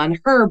commenting on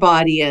her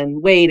body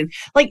and weight. And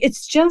like,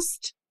 it's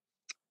just,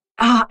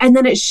 and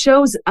then it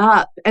shows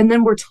up, and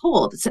then we're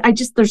told,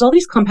 there's all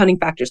these compounding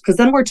factors, because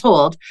then we're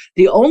told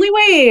the only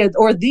way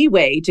or the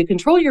way to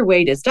control your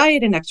weight is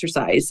diet and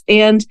exercise.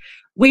 And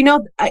we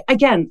know,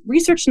 again,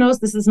 research knows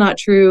this is not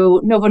true.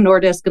 Novo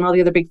Nordisk and all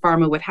the other big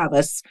pharma would have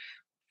us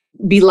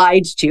be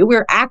lied to.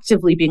 We're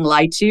actively being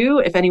lied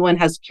to. If anyone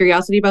has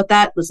curiosity about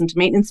that, listen to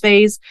Maintenance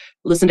Phase,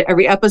 listen to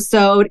every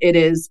episode. It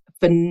is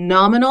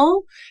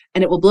phenomenal,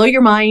 and it will blow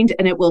your mind,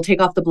 and it will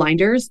take off the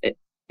blinders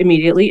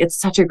immediately.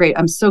 It's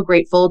I'm so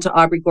grateful to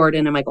Aubrey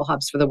Gordon and Michael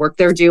Hubbs for the work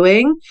they're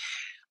doing.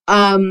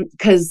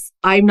 Because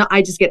I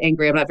just get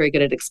angry. I'm not very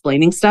good at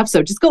explaining stuff.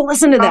 So just go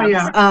listen to them.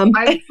 Yeah.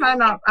 I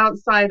turn up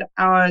outside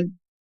our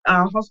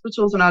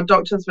hospitals and our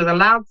doctors with a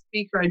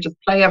loudspeaker. I just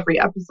play every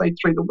episode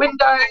through the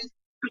windows.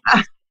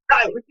 I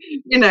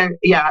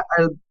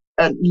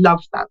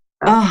love that.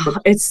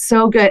 It's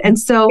so good. And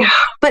so,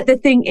 but the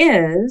thing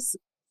is,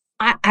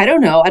 I don't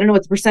know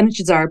what the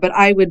percentages are, but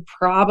I would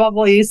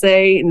probably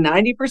say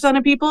 90%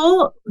 of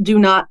people do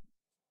not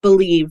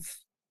believe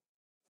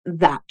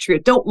that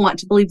truth, don't want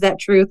to believe that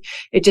truth.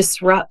 It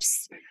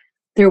disrupts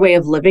their way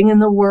of living in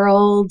the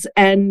world.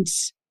 And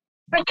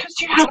because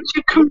you have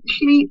to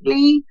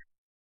completely,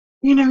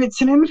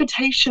 it's an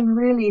invitation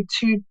really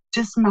to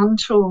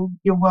dismantle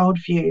your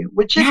worldview,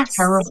 which is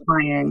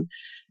terrifying.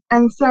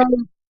 And so,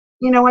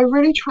 I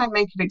really try and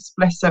make it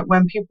explicit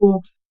when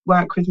people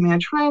work with me. I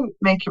try and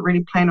make it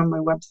really plain on my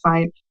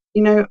website.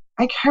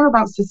 I care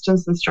about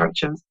systems and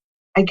structures.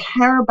 I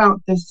care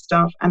about this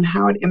stuff and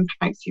how it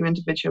impacts you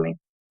individually.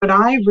 But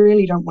I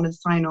really don't want to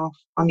sign off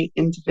on the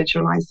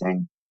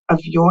individualizing of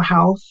your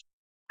health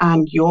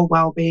and your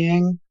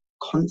well-being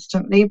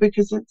constantly,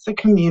 because it's a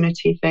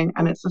community thing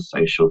and it's a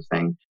social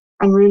thing.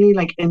 And really,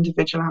 like,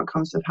 individual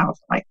outcomes of health,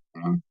 like,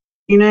 and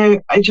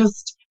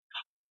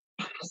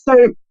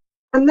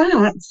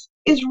that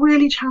is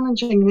really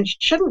challenging, and it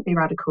shouldn't be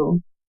radical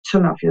to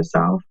love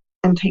yourself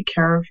and take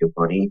care of your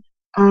body.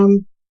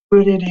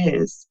 But it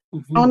is.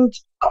 Mm-hmm. And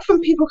often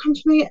people come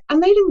to me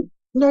and they didn't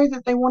know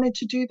that they wanted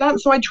to do that.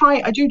 So I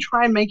do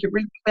try and make it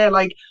really clear,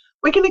 like,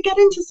 we're going to get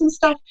into some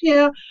stuff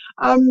here,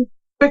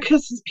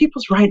 because it's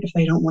people's right if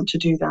they don't want to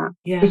do that.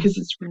 Yeah. Because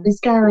it's really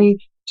scary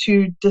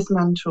to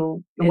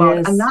dismantle the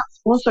world. And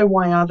that's also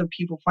why other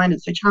people find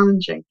it so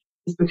challenging,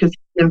 is because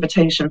the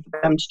invitation for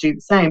them to do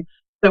the same.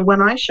 So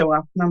when I show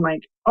up and I'm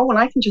like, oh, well,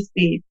 I can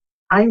be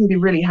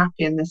really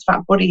happy in this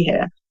fat body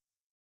here.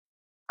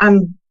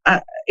 And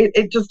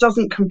it just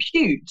doesn't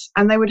compute.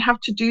 And they would have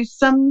to do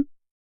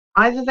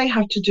either they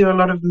have to do a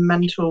lot of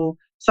mental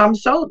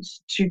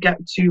somersaults to get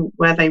to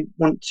where they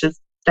want to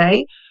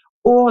stay,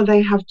 or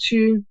they have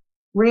to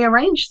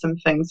rearrange some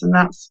things. And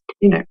that's,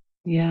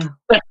 Yeah.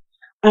 But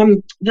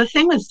the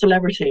thing with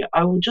celebrity,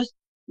 I will just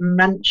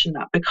mention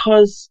that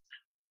because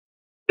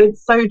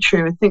it's so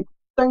true. I think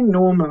so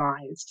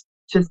normalized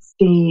to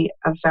see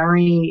a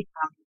very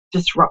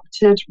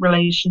disrupted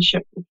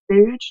relationship with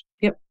food.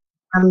 Yep.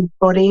 And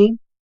body.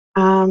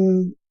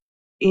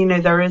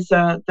 There is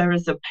a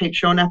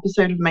Patreon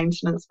episode of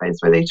Maintenance Phase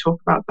where they talk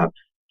about that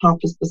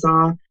Harper's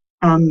Bazaar,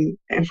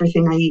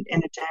 everything I eat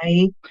in a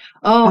day.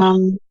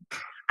 And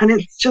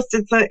it's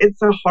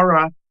a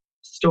horror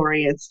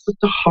story. It's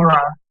just a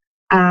horror.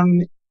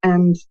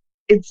 And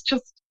it's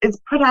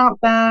put out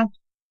there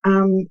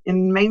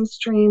in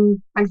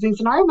mainstream magazines.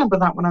 And I remember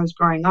that when I was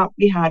growing up,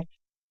 we had,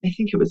 I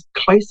think it was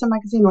Closer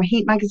magazine or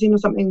Heat magazine or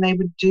something, they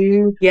would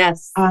do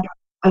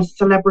a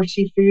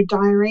celebrity food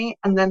diary,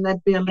 and then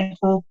there'd be a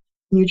little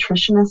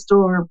nutritionist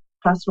or a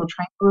personal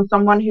trainer or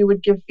someone who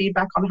would give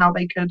feedback on how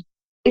they could,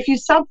 if you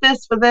sub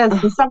this for this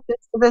and sub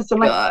this for this,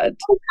 and like,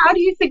 how do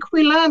you think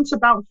we learned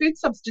about food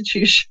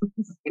substitutions?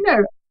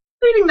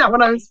 Reading that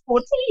when I was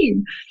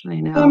 14. I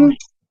know.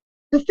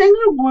 The thing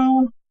I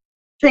will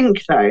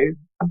think though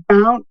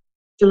about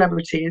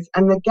celebrities,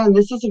 and again,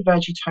 this is a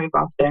Virgie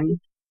Tovar thing.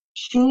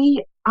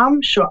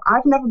 I'm sure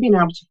I've never been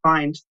able to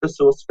find the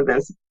source for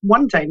this.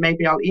 One day,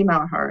 maybe I'll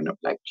email her and I'll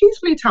be like, please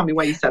will you tell me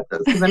where you said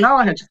this? Because I know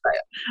I heard you say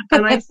it.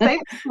 And I say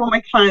it to all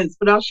my clients,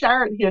 but I'll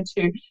share it here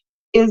too,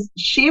 is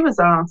she was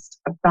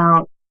asked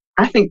about,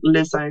 I think,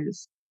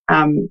 Lizzo's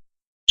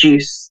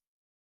juice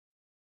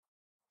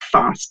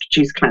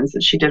cleanse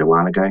that she did a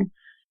while ago.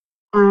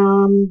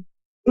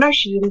 No,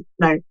 she didn't.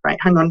 No, right,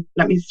 hang on.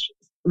 Let me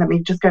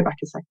just go back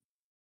a second.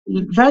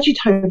 Virgie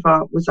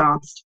Tovar was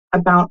asked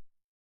about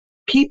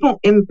people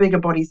in bigger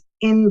bodies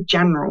in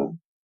general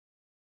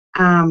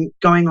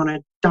going on a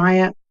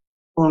diet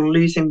or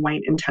losing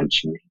weight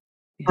intentionally.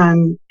 Yeah.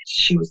 And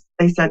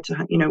they said to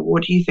her,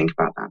 what do you think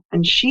about that?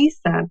 And she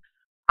said,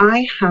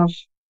 I have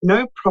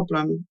no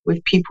problem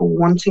with people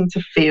wanting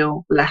to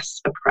feel less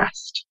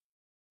oppressed.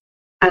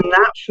 And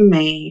that for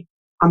me,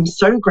 I'm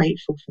so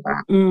grateful for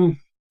that. Mm.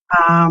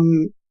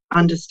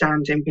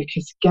 Understanding,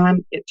 because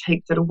again, it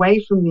takes it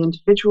away from the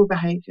individual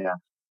behavior,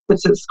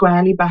 puts it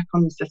squarely back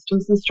on the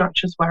systems and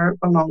structures where it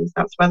belongs.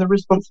 That's where the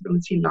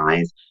responsibility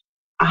lies.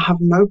 I have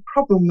no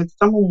problem with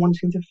someone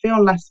wanting to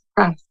feel less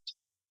oppressed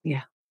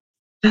Yeah.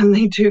 than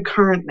they do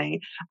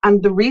currently.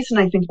 And the reason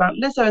I think about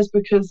Lizzo is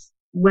because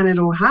when it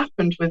all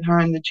happened with her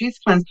in the juice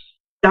cleanse,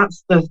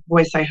 that's the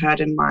voice I heard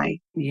in my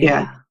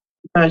ear.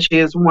 She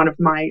is one of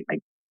my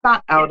like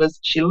fat elders.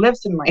 She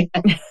lives in my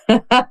head.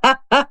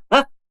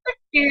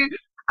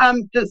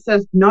 That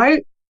says, no,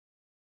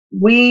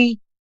 we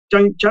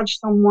don't judge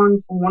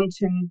someone for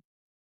wanting,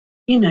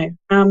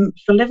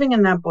 for living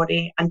in their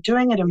body and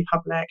doing it in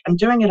public and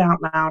doing it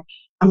out loud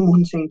and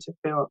wanting to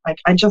feel like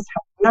I just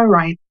have no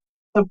right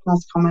to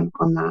pass comment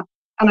on that.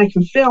 And I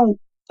can feel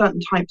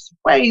certain types of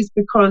ways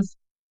because,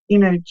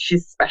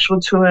 she's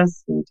special to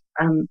us.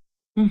 And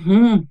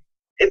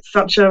it's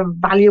such a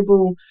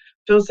valuable,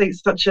 feels like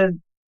such a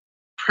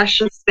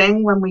precious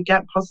thing when we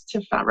get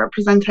positive fat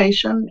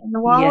representation in the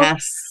world.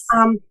 Yes.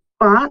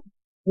 But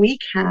we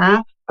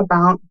care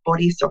about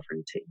body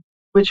sovereignty,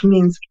 which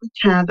means we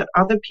care that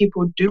other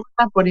people do with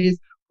their bodies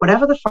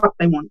whatever the fuck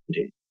they want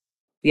to do.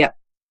 Yep.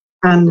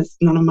 And it's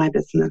none of my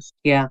business.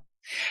 Yeah.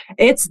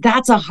 It's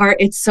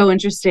so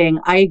interesting.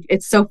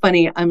 It's so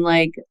funny. I'm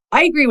like,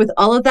 I agree with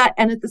all of that.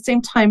 And at the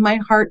same time, my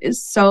heart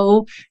is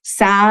so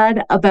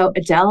sad about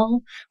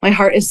Adele. My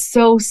heart is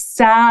so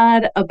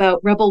sad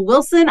about Rebel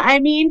Wilson. I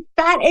mean,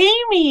 Fat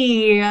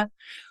Amy.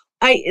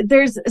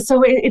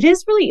 It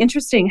is really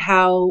interesting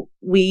how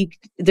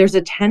there's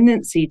a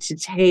tendency to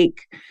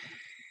take,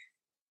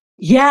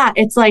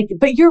 it's like,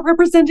 but you're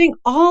representing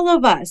all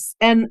of us.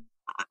 And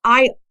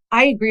I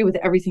agree with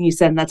everything you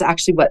said. And that's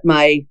actually what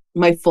my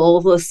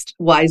fullest,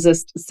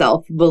 wisest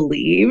self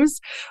believes.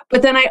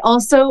 But then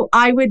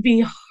I would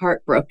be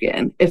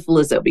heartbroken if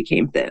Lizzo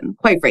became thin,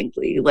 quite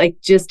frankly.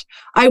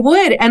 I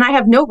would, and I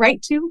have no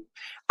right to.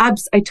 I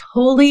was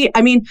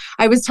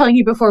telling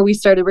you before we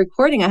started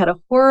recording, I had a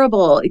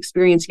horrible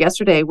experience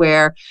yesterday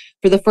where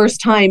for the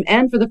first time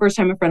in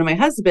front of my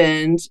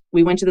husband,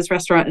 we went to this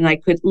restaurant and I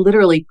could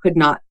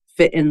not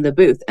fit in the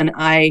booth. And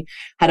I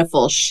had a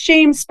full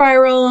shame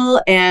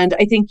spiral. And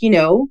I think,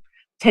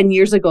 10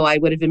 years ago, I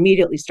would have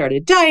immediately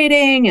started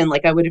dieting and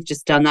I would have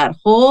just done that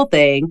whole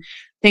thing.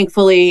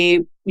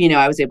 Thankfully,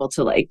 I was able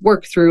to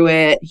work through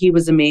it. He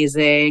was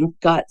amazing,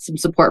 got some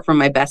support from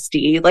my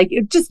bestie.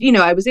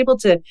 I was able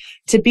to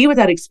be with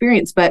that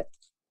experience. But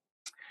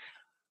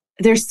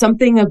there's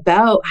something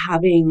about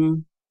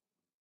having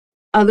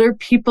other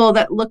people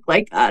that look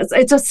like us.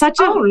 It's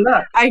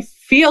I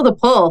feel the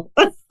pull.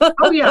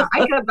 Oh yeah,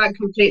 I get that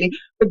completely.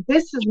 But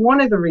this is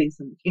one of the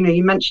reasons,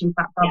 you mentioned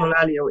Fat Bubble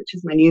earlier, which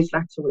is my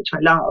newsletter, which I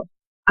love.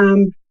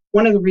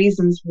 One of the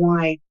reasons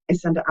why I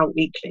send it out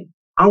weekly.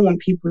 I want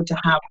people to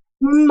have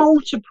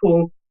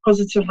multiple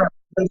positive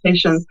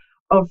representations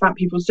of fat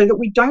people so that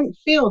we don't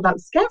feel that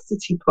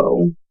scarcity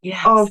pull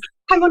of,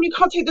 hang on, you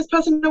can't take this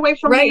person away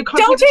from me. You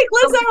can't don't take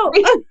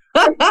Lizzo.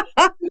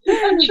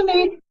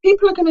 Essentially,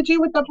 people are going to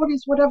do with their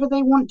bodies whatever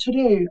they want to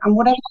do and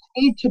whatever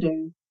they need to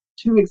do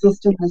to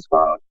exist in this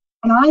world.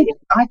 And I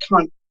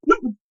can't,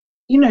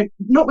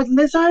 not with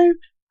Lizzo.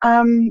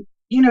 I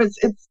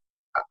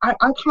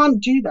can't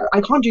do that.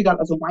 I can't do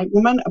that as a white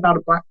woman about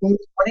a black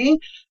woman's body.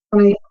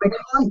 And I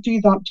can't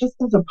do that just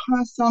as a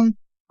person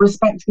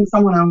respecting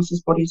someone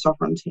else's body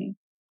sovereignty.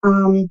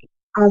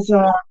 As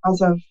a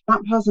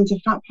fat person to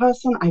fat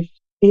person, I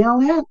feel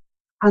it.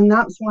 And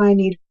that's why I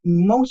need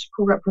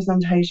multiple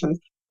representations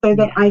so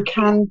that I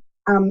can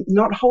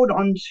not hold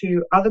on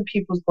to other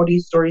people's body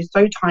stories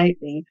so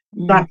tightly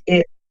that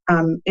it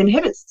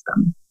inhibits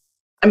them.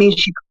 I mean,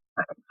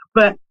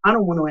 but I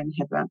don't want to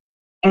inhibit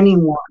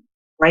anyone,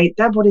 right?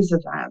 Their bodies are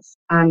theirs.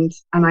 And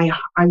I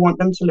want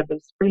them to live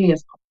as freely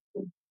as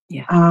possible.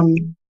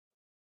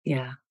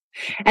 Yeah.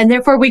 And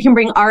therefore we can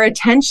bring our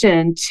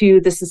attention to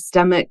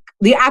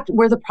the act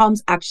where the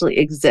problems actually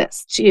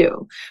exist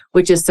too,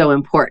 which is so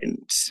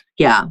important.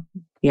 Yeah.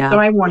 So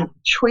I want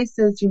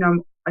choices,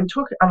 I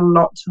talk a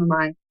lot to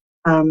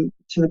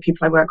the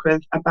people I work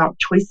with about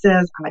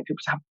choices. I like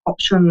people to have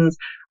options.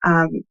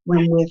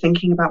 When we're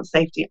thinking about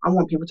safety, I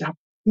want people to have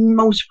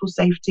multiple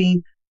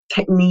safety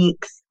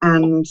techniques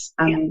and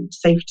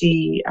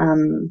safety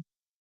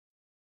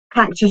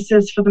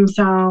practices for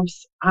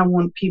themselves. I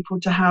want people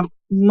to have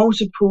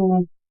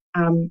multiple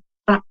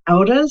fat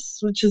elders,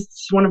 which is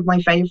one of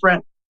my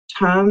favorite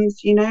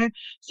terms,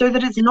 so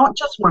that it's not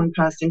just one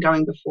person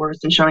going before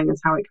us and showing us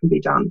how it can be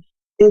done.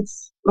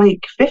 It's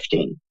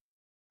 50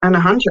 and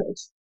 100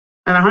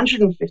 and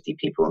 150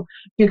 people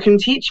who can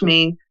teach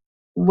me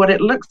what it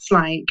looks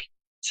like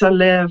to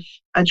live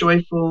a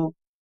joyful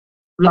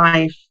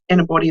life in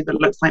a body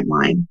that looks like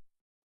mine.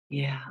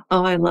 Yeah.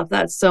 Oh, I love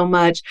that so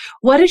much.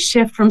 What a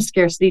shift from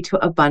scarcity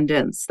to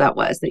abundance that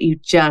you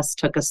just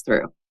took us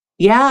through.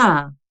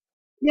 Yeah.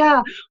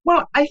 Yeah.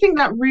 Well, I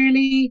think I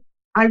really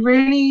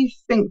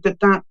think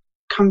that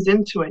comes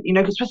into it,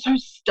 because we're so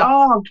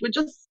starved. We're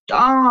just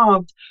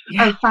starved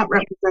of fat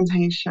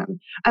representation.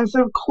 And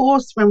so, of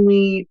course, when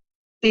we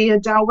see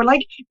Adele, we're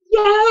like,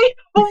 yay,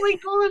 oh my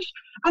gosh.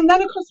 And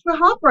then, of course, we're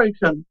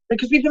heartbroken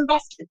because we've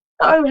invested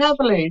so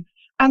heavily.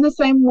 And the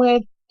same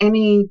with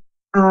any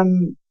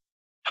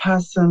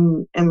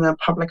person in the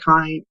public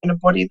eye, in a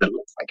body that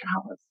looks like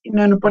ours, in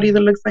a body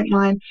that looks like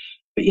mine.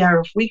 But yeah,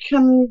 if we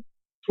can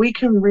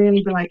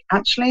really be like,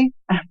 actually,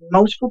 I have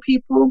multiple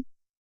people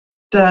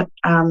that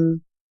are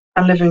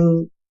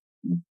living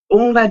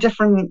all their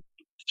different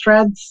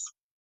threads.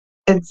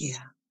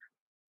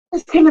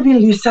 It's going to be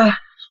looser.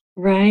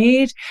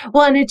 Right.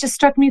 Well, and it just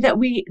struck me that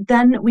we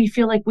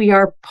feel like we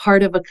are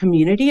part of a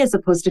community as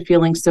opposed to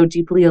feeling so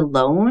deeply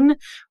alone,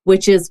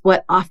 which is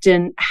what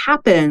often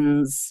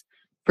happens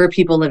for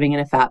people living in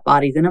a fat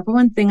body. The number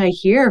one thing I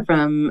hear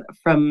from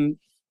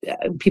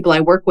people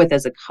I work with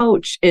as a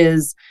coach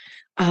is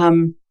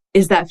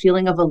that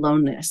feeling of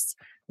aloneness.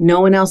 No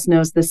one else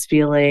knows this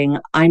feeling.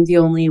 I'm the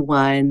only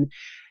one.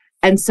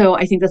 And so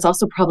I think that's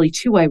also probably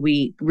too why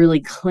we really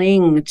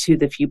cling to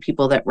the few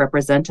people that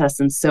represent us.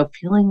 And so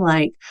feeling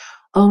like,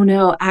 oh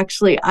no,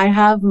 actually I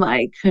have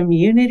my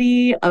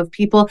community of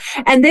people,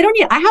 and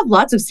I have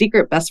lots of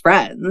secret best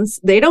friends.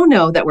 They don't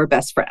know that we're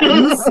best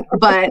friends,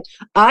 but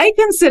I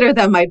consider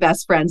them my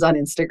best friends on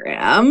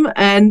Instagram.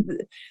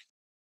 And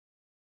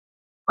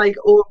like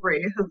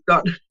Aubrey has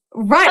got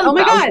right. Oh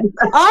my God.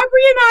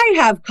 Aubrey and I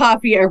have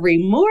coffee every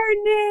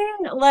morning.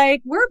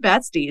 Like, we're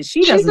besties.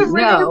 She's doesn't a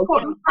really know.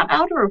 important fat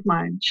elder of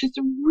mine. She's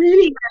a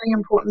really, really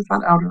important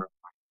fat elder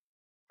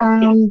of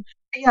mine.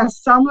 Yeah,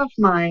 some of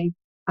my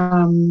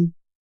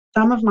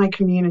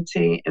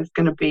community is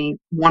going to be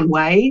one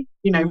way,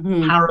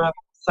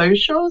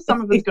 parasocial.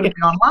 Some of it's going to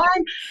be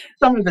online.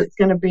 Some of it's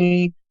going to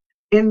be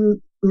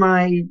in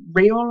my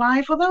real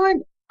life. Although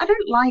I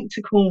don't like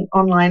to call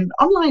online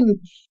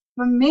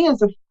for me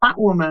as a fat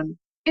woman.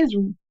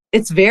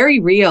 It's very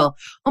real.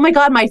 Oh my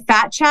God, my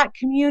fat chat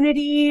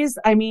communities.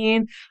 I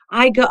mean,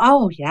 I go,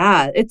 oh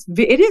yeah, it's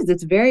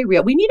very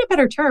real. We need a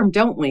better term,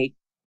 don't we?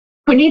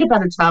 We need a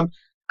better term.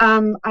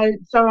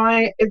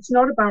 It's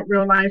not about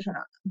real life,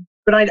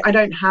 but I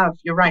don't have,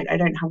 you're right, I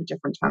don't have a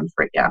different term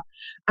for it yet.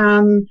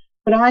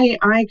 But I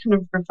kind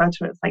of refer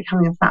to it as like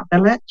having a fat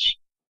village.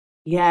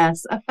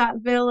 Yes, a fat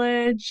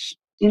village.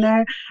 And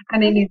I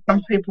need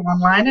some people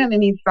online, and I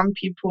need some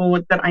people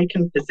that I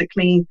can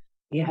physically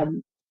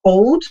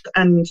hold,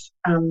 and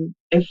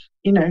if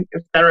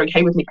they're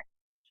okay with me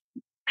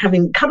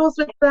having cuddles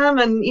with them,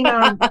 and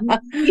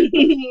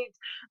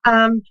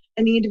I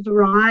need a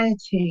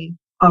variety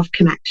of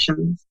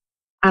connections,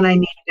 and I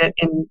need it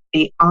in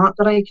the art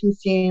that I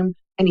consume,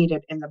 I need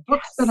it in the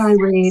books that I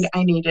read,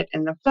 I need it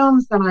in the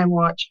films that I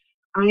watch.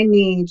 I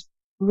need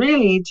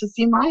really to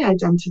see my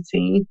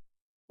identity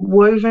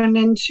woven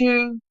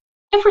into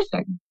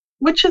everything,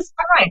 which is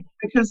great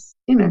because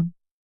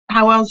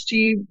how else do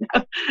you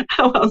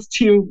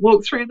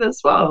walk through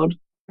this world?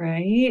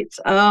 Right.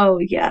 Oh,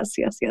 yes,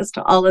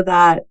 to all of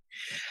that.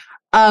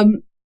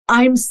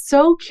 I'm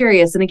so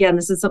curious. And again,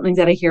 this is something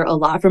that I hear a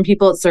lot from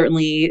people. It's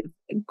certainly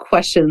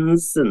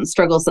questions and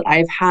struggles that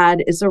I've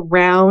had is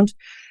around,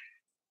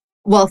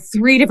 well,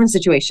 3 different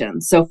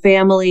situations. So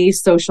family,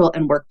 social,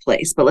 and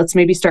workplace. But let's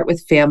maybe start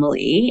with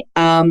family.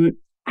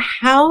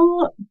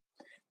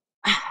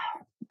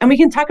 And we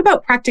can talk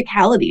about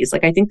practicalities.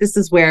 Like, I think this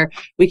is where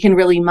we can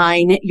really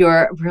mine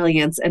your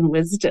brilliance and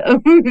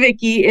wisdom,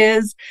 Vicky,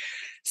 is.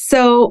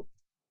 So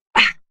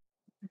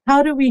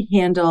how do we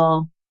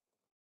handle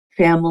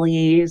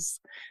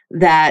families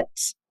that,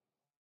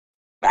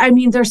 I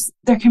mean, there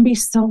can be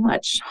so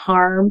much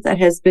harm that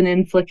has been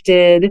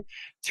inflicted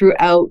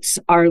throughout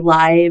our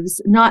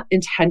lives, not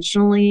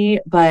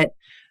intentionally, but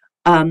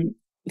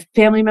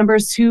family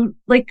members who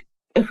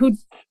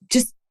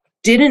just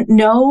didn't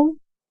know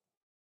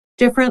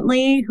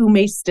differently, who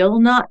may still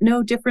not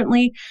know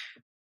differently.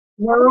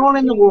 We're all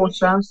in the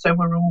water, so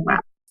we're all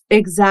wet.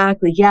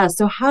 Exactly. Yeah.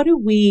 So how do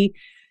we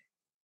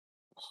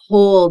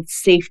hold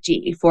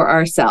safety for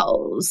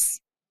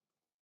ourselves?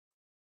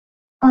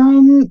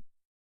 I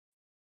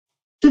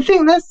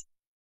think there's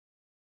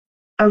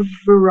a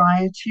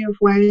variety of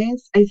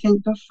ways. I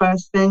think the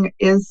first thing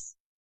is,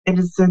 it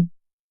is a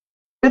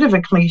bit of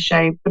a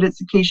cliche, but it's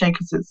a cliche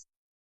because it's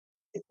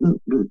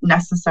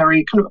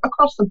necessary kind of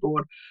across the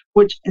board,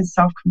 which is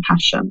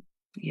self-compassion.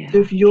 So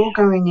if you're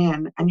going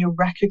in and you're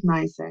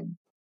recognizing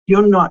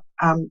you're not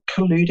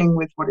colluding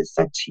with what is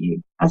said to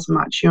you as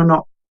much, you're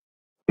not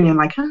being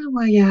like, oh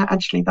well, yeah,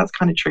 actually that's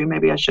kind of true,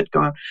 maybe I should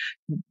go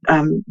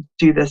and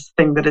do this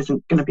thing that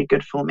isn't going to be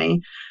good for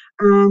me.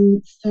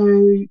 So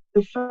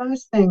the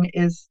first thing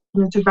is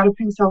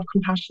developing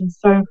self-compassion.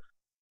 So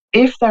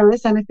if there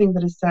is anything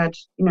that is said,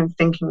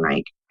 thinking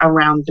like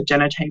around the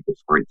dinner table,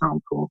 for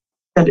example,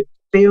 that it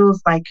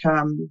feels like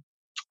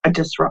a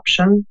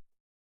disruption,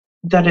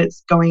 that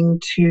it's going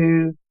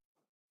to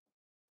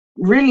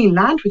really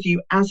land with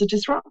you as a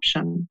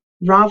disruption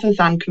rather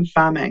than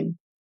confirming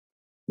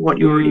what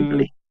you already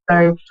believe.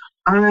 So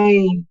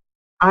I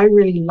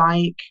really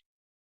like,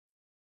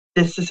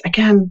 this is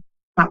again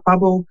that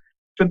bubble,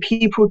 for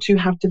people to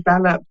have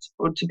developed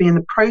or to be in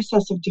the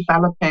process of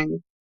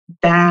developing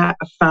their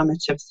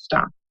affirmative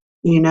stuff.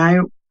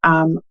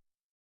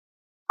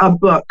 a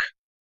book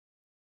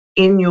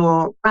in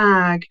your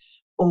bag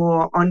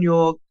or on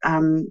your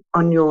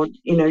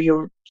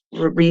your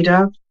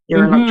reader,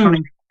 your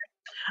electronic,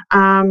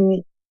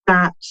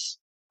 that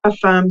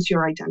affirms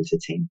your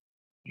identity.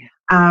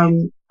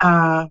 Download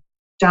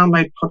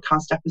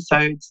podcast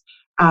episodes,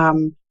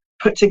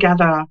 put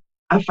together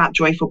a Fat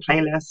Joyful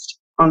playlist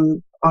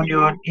on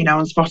your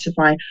on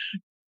Spotify,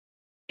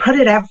 put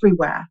it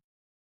everywhere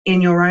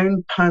in your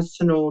own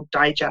personal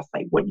digest,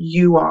 like what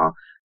you are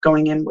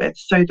going in with,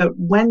 so that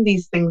when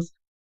these things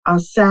are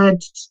said,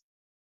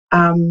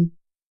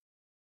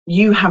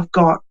 you have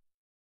got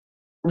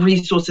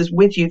resources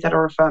with you that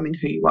are affirming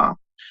who you are.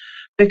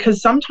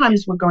 Because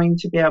sometimes we're going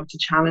to be able to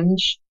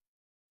challenge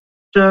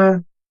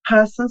the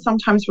person.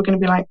 Sometimes we're going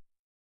to be like,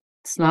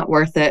 it's not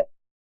worth it.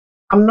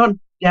 I'm not,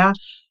 yeah.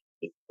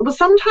 Well,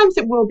 sometimes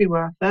it will be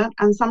worth it.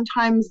 And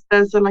sometimes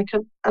there's a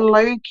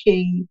low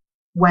key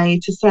way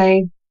to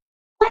say,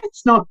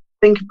 let's not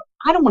think,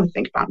 I don't want to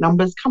think about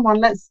numbers. Come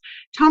on,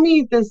 tell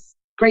me this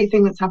great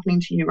thing that's happening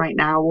to you right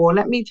now. Or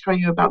let me tell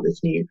you about this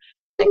new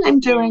thing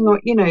I'm doing, or,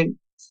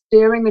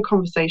 steering the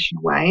conversation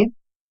away.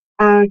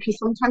 Because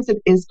sometimes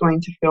it is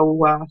going to feel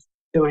worth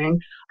doing.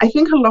 I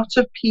think a lot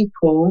of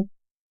people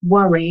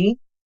worry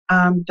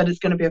that it's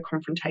going to be a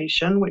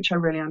confrontation, which I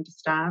really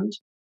understand.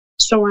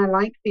 So I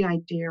like the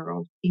idea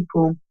of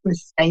people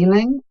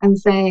scaling and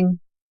saying,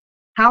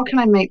 how can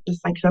I make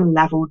this like a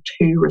level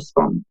 2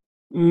 response?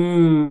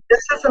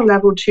 This is a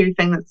level 2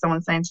 thing that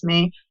someone's saying to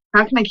me.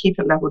 How can I keep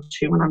it level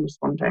 2 when I'm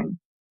responding?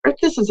 Or if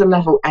this is a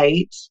level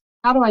 8,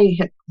 how do I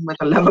hit them with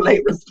a level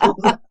 8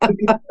 response?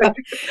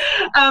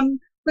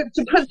 But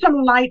to put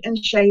some light and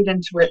shade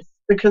into it,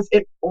 because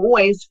it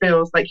always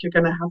feels like you're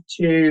going to have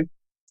to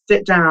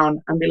sit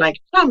down and be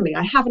like, family,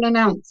 I have an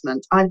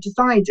announcement. I've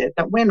decided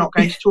that we're not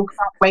going to talk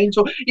about weight,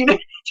 or, it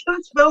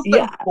just feels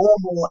so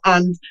formal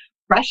and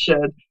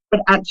pressured.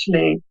 But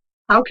actually,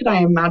 how could I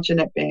imagine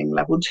it being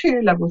level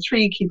 2, level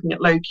 3, keeping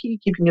it low key,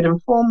 keeping it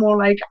informal?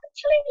 Like,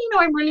 actually,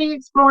 I'm really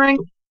exploring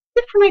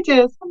different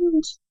ideas,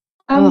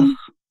 and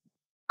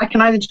I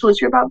can either talk to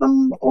you about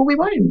them or we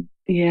won't.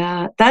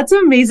 Yeah, that's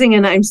amazing.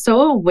 And I'm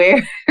so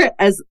aware,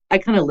 as I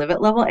kind of live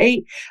at level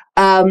 8,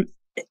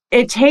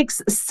 it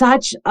takes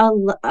such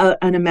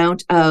an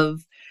amount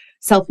of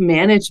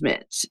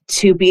self-management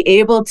to be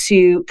able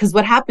to, because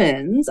what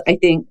happens, I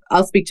think,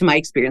 I'll speak to my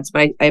experience,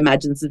 but I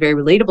imagine this is very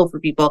relatable for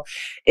people,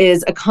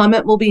 is a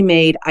comment will be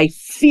made, I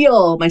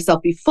feel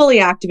myself be fully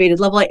activated,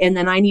 level 8, and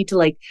then I need to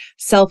like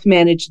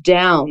self-manage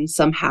down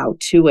somehow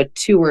to a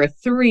 2 or a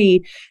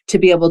 3 to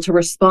be able to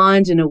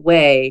respond in a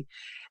way.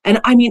 And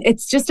I mean,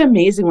 it's just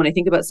amazing when I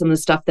think about some of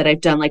the stuff that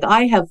I've done. Like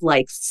I have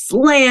like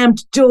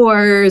slammed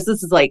doors.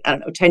 This is like, I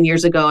don't know, 10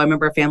 years ago. I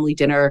remember a family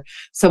dinner.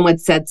 Someone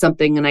said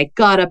something and I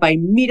got up. I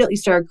immediately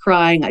started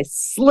crying. I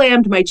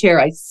slammed my chair.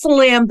 I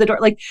slammed the door,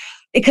 like,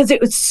 because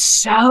it was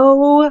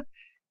so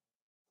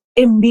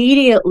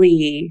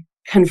immediately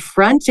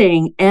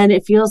confronting. And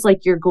it feels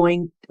like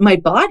my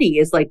body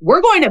is like,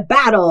 we're going to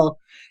battle.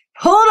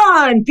 Hold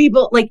on,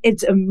 people. Like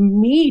it's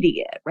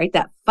immediate, right?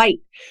 That fight.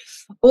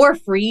 Or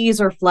freeze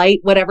or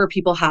flight, whatever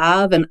people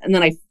have. And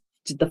then I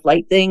did the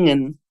flight thing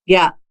and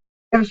yeah.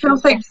 It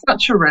feels like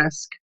such a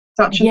risk,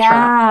 such a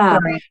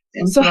trap. Sorry,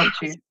 interrupt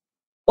you.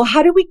 Well,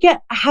 how do we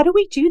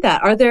do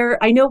that?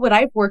 I know what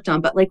I've worked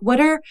on, but like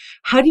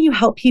how do you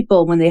help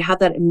people when they have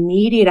that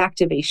immediate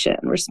activation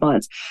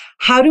response?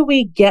 How do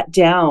we get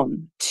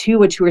down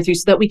to a 2 or 3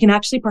 so that we can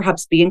actually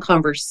perhaps be in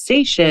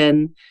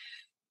conversation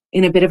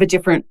in a bit of a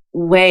different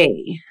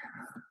way?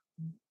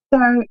 So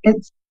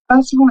it's,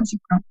 first of all, it's a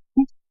practice.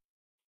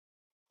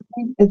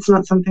 It's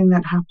not something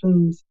that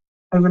happens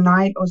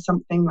overnight or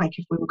something like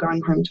if we were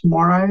going home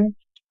tomorrow,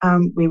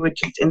 we would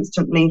just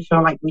instantly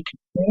feel like we could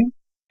do.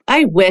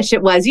 I wish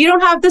it was. You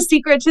don't have the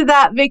secret to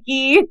that,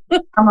 Vicky.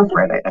 I'm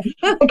afraid I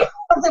don't.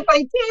 Because if I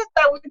did,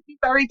 that would be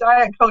very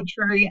diet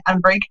culture-y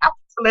and very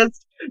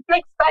capitalist to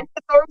expect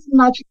that there was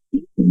magic.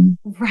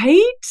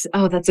 Right?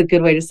 Oh, that's a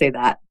good way to say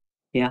that.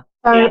 Yeah.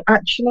 So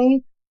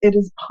actually, it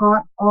is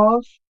part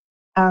of,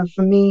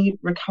 for me,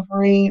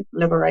 recovery,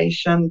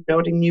 liberation,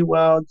 building new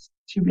worlds,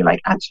 to be like,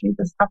 actually,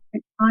 this stuff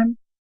takes time.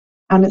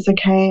 And it's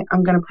okay.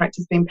 I'm going to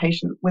practice being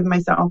patient with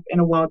myself in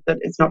a world that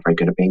is not very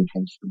good at being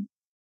patient.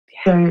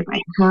 Yeah. So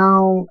like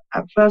how,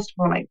 first of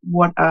all, like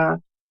what a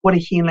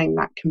healing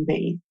that can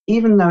be,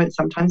 even though it's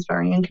sometimes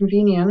very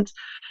inconvenient.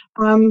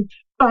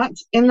 But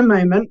in the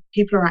moment,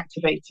 people are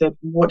activated.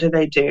 What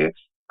do?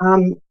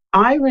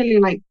 I really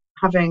like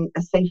having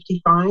a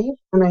safety 5,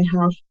 and I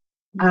have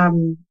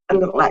a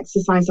little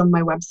exercise on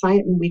my website,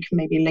 and we can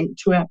maybe link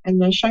to it in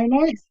the show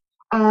notes.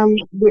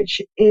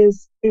 Which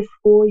is,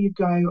 before you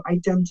go,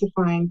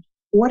 identifying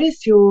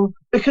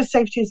because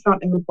safety is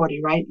felt in the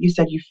body, right? You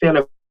said you feel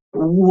it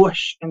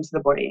whoosh into the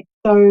body.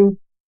 So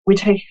we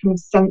take a kind of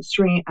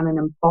sensory and an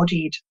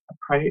embodied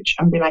approach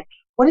and be like,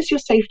 what is your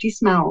safety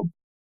smell?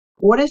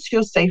 What is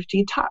your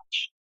safety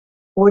touch?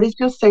 What is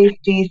your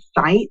safety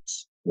sight?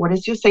 What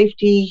is your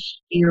safety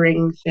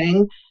hearing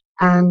thing?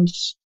 And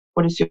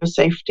what is your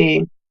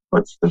safety?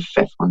 What's the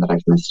 5th one that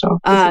I've missed off?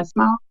 Is it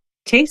smell?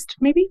 Taste,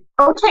 maybe?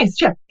 Oh,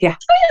 taste, yeah. Yeah.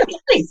 Oh, yeah,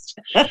 taste.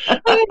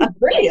 Oh, yeah,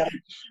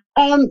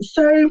 brilliant.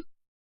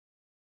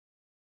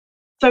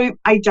 So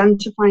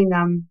identifying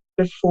them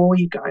before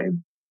you go,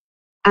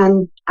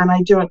 and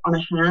I do it on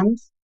a hand,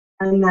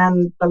 and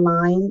then the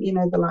line,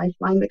 the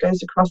lifeline that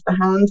goes across the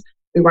hand,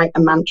 we write a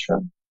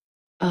mantra.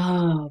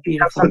 Oh, You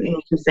have beautiful. something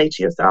you can say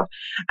to yourself,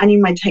 and you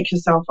might take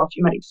yourself off.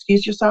 You might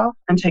excuse yourself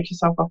and take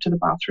yourself off to the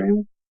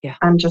bathroom, Yeah.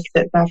 and just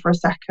sit there for a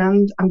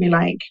second and be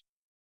like,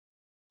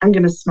 I'm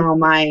going to smell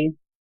my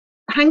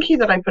hanky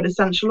that I put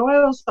essential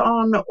oils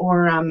on,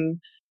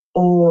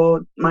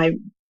 or my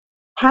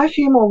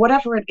perfume, or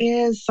whatever it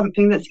is,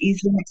 something that's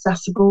easily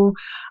accessible.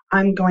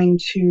 I'm going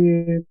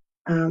to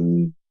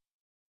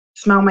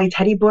smell my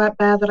teddy bear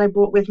that I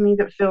brought with me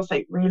that feels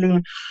like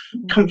really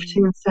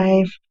comforting and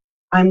safe.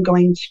 I'm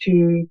going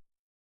to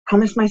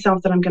promise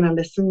myself that I'm going to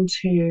listen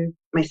to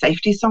my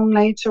safety song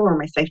later, or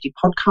my safety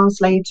Mm-hmm.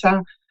 podcast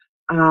later,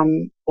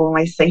 or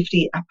my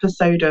safety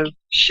episode of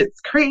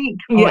Schitt's Creek,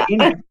 or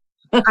Yeah.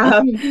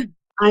 um,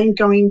 I'm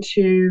going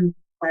to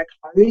wear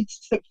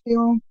clothes that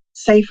feel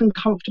safe and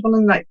comfortable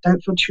and like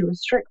don't feel too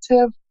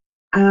restrictive.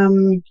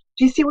 Do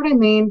you see what I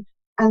mean?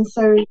 And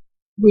so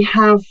we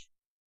have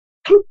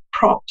kind of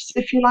props,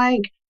 if you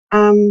like.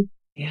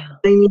 Yeah.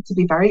 They need to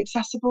be very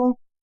accessible,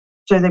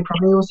 so they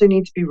probably also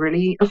need to be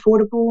really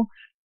affordable.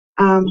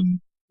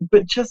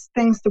 But just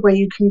things the way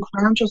you can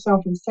ground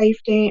yourself in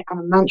safety, and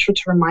a mantra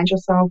to remind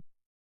yourself,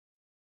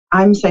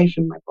 I'm safe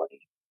in my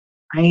body,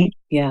 right?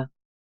 Yeah.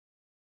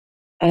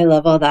 I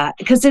love all that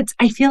because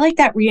I feel like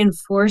that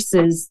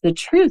reinforces the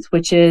truth,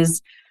 which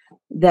is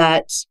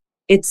that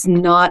it's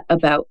not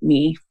about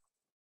me.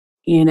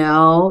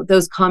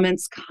 Those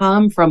comments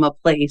come from a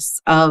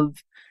place of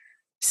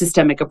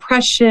systemic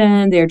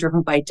oppression. They're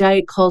driven by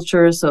diet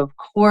culture. So, of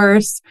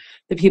course,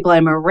 the people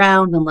I'm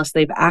around, unless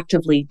they've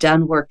actively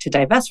done work to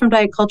divest from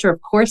diet culture,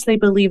 of course, they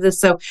believe this.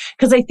 So,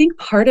 because I think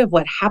part of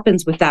what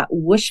happens with that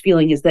whoosh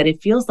feeling is that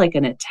it feels like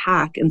an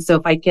attack. And so,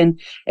 if I can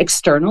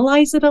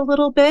externalize it a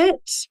little bit.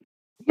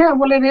 Yeah,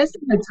 well, it is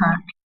an attack,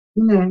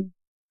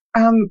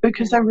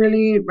 because I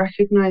really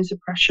recognize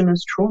oppression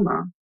as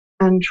trauma,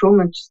 and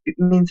trauma just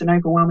means an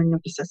overwhelming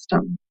of the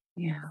system.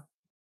 Yeah.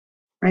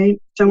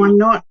 Right. So I'm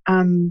not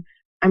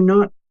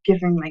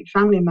giving like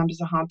family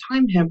members a hard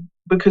time here,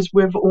 because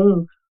we've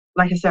all,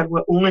 like I said,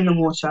 we're all in the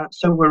water,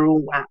 so we're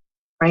all wet,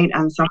 right?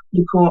 And some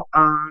people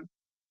are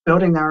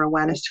building their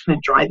awareness to kind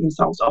of dry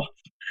themselves off,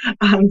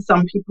 and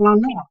some people are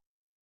not.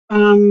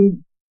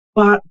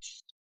 But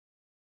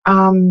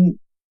um,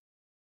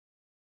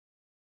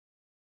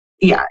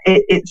 yeah,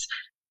 it's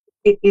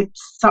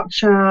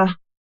such a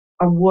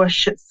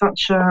whoosh. It's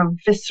such a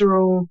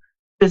visceral,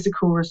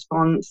 physical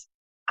response.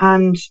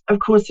 And of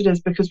course it is,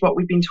 because what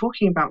we've been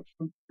talking about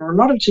for a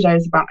lot of today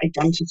is about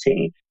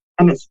identity.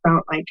 And it's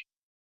about like,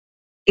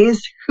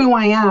 is who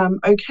I am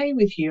okay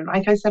with you?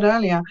 Like I said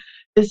earlier,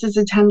 this is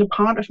a tender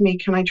part of me.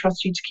 Can I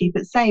trust you to keep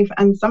it safe?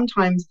 And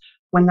sometimes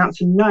when that's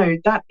a no,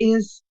 that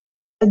is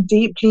a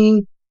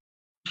deeply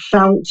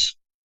felt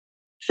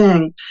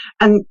thing.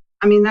 And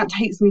I mean, that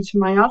takes me to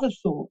my other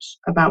thought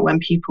about when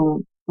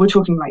people, we're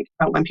talking like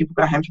about when people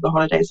go home for the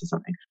holidays or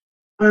something.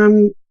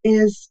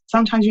 Is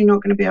sometimes you're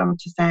not going to be able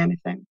to say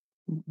anything.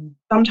 Mm-hmm.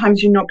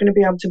 Sometimes you're not going to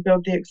be able to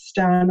build the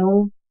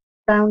external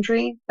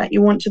boundary that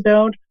you want to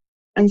build.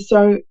 And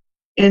so,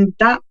 in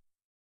that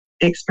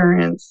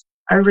experience,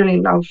 I really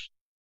love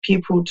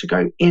people to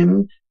go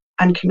in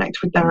and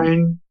connect with their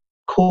own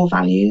core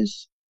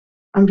values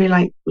and be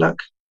like, look,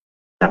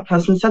 that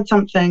person said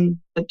something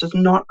that does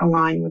not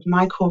align with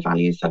my core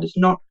values. That is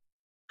not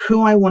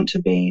who I want to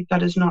be.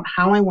 That is not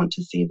how I want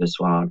to see this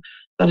world.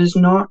 That is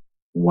not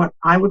what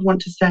I would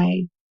want to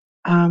say.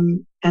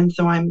 And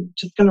so I'm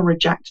just going to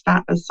reject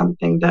that as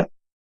something that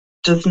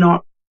does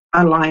not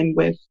align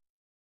with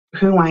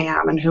who I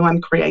am and who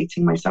I'm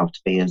creating myself to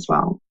be as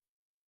well.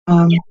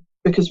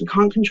 Because we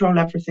can't control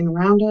everything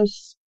around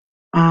us.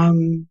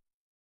 And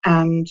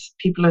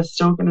people are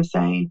still going to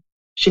say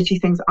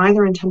shitty things,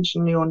 either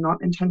intentionally or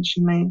not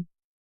intentionally.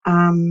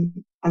 And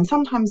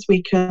sometimes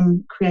we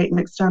can create an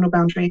external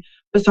boundary,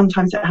 but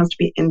sometimes it has to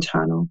be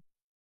internal.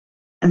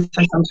 And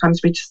so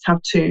sometimes we just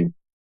have to,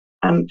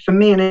 for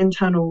me, an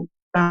internal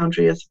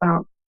boundary is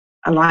about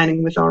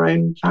aligning with our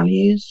own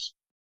values.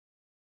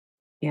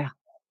 Yeah.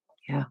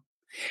 Yeah.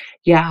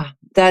 Yeah.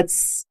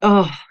 That's,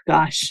 oh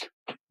gosh.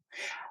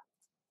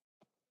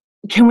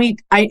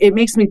 It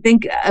makes me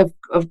think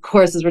of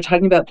course, as we're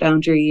talking about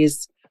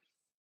boundaries,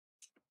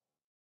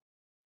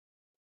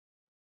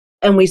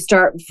 and we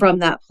start from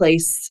that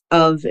place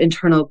of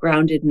internal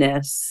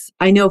groundedness.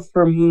 I know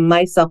for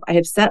myself, I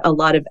have set a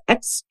lot of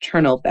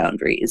external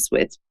boundaries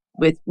with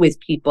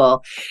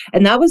people,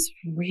 and that was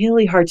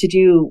really hard to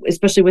do,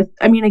 especially with,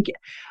 I mean,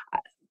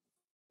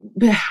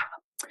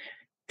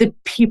 the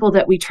people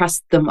that we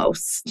trust the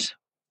most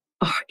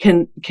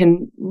can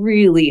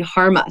really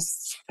harm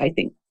us, I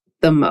think,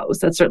 the most.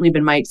 That's certainly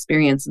been my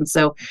experience. And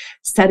so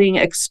setting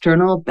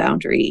external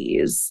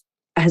boundaries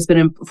has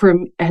been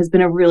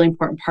a really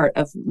important part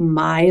of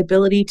my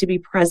ability to be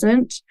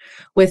present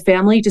with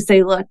family, to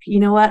say, look, you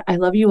know what, I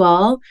love you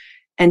all.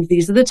 And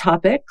these are the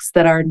topics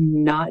that are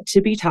not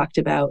to be talked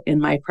about in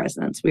my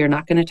presence. We are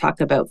not going to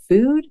talk about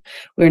food.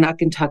 We're not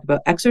going to talk about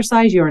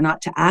exercise. You are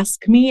not to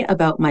ask me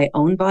about my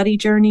own body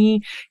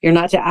journey. You're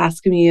not to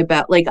ask me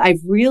about, like,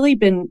 I've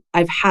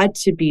had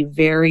to be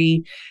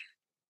very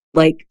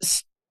like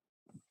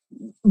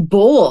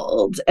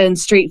bold and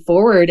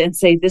straightforward and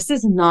say, this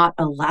is not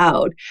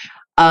allowed.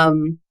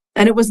 And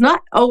it was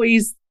not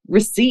always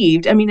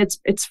received. I mean,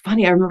 it's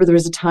funny. I remember there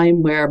was a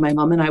time where my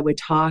mom and I would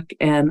talk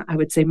and I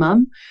would say,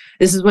 Mom,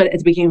 this is what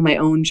it became my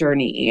own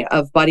journey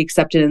of body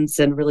acceptance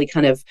and really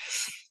kind of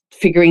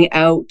figuring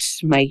out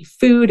my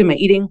food and my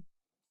eating.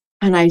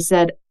 And I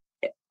said,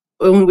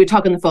 when we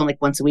talk on the phone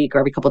like once a week or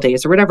every couple of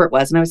days or whatever it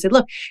was, and I would say,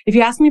 look, if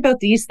you ask me about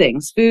these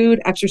things, food,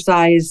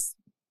 exercise,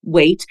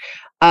 weight,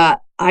 I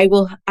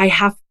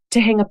have to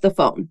hang up the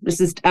phone. This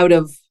is out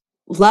of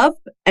love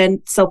and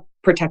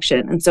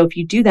self-protection. And so if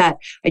you do that,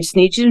 I just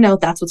need you to know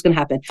that's what's going to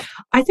happen.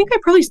 I think I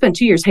probably spent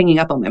 2 years hanging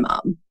up on my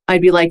mom.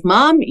 I'd be like,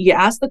 Mom, you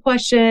asked the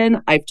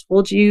question. I've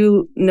told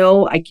you,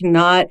 no, I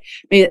cannot.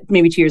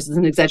 Maybe 2 years is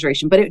an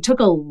exaggeration, but it took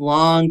a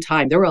long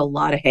time. There were a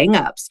lot of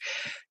hangups.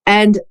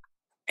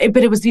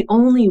 But it was the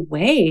only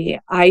way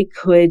I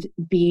could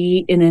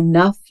be in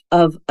enough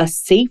of a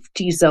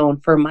safety zone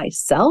for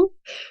myself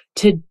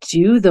to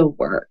do the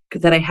work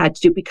that I had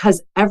to do.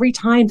 Because every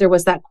time there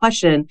was that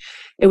question,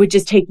 it would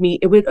just take me,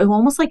 it would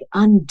almost like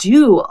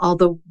undo all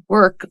the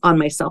work on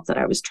myself that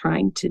I was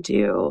trying to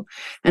do.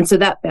 And so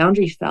that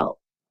boundary felt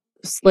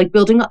like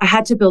I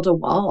had to build a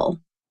wall.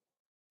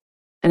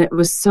 And it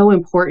was so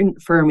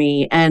important for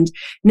me. And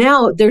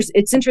now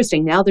it's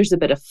interesting. Now there's a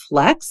bit of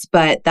flex,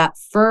 but that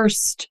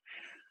first,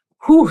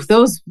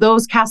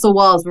 those castle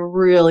walls were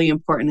really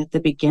important at the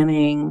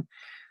beginning.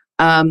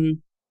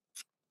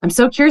 I'm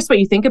so curious what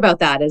you think about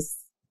that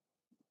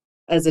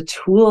as a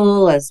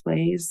tool, as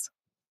ways.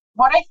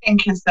 What I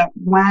think is that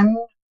when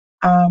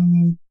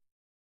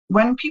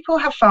people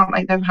have felt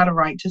like they've had a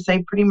right to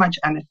say pretty much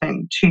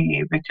anything to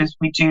you, because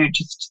we do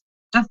just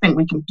think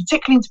we can,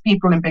 particularly to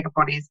people in bigger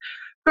bodies,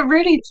 but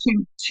really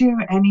to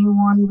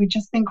anyone, we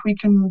just think we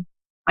can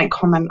like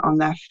comment on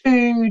their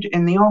food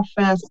in the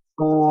office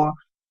or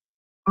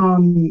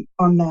on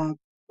their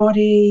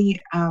body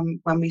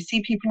when we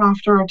see people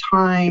after a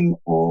time,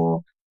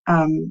 or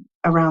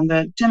around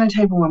the dinner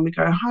table when we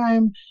go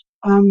home.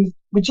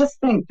 We just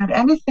think that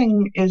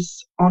anything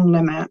is on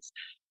limits.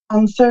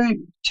 And so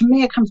to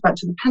me, it comes back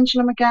to the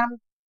pendulum again.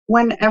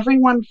 When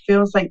everyone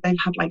feels like they've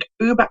had like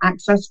uber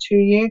access to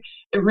you,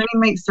 it really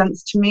makes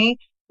sense to me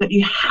that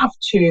you have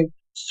to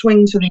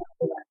swing to the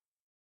other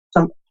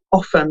way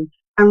often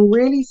and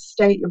really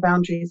state your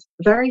boundaries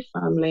very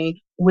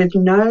firmly with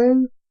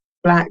no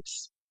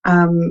flex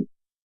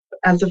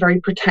as a very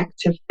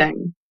protective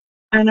thing.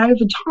 And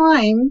over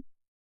time,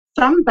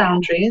 some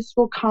boundaries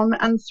will come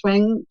and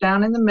swing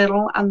down in the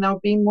middle, and they'll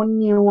be more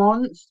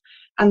nuanced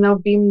and they'll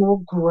be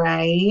more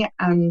grey.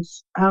 And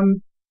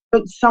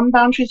but some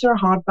boundaries are a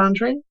hard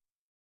boundary,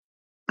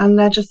 and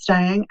they're just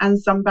staying. And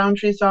some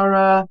boundaries are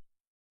a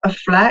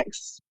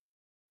flex.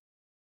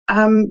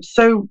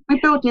 So we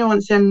build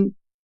nuance in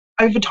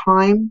over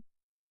time,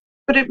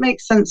 but it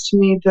makes sense to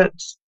me that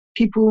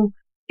people,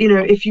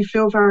 if you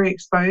feel very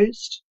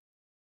exposed,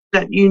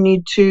 that you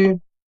need to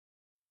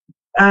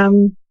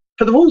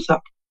put the walls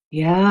up.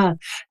 Yeah,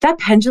 that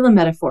pendulum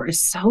metaphor is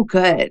so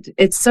good.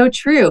 It's so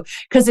true,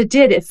 because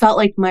it felt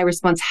like my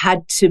response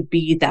had to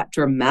be that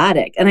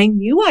dramatic. And I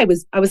knew I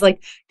was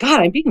like, God,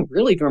 I'm being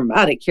really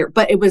dramatic here,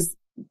 but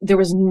there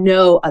was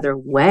no other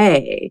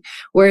way.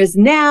 Whereas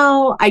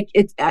now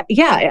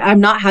I'm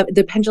not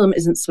the pendulum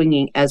isn't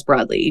swinging as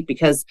broadly,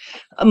 because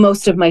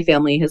most of my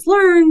family has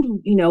learned,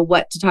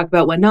 what to talk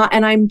about, what not.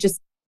 And I'm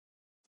just.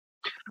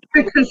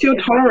 Because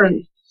your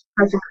tolerance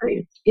has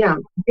increased. Yeah,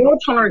 your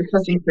tolerance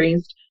has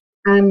increased.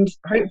 And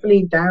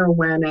hopefully their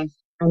awareness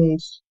and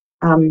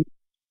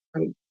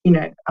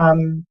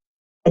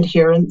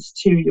adherence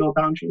to your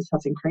boundaries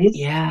has increased.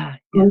 Yeah.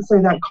 And so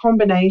that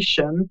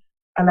combination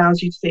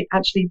allows you to say,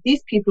 actually,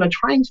 these people are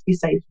trying to be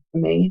safe for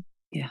me.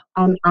 Yeah.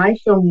 And I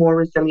feel more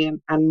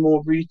resilient and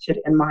more rooted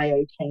in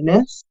my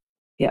okayness.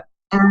 Yeah.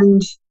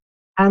 And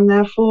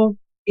therefore,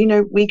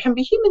 we can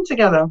be human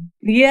together.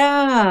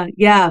 Yeah.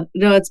 Yeah.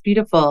 No, it's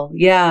beautiful.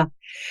 Yeah.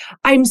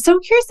 I'm so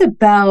curious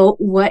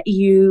about what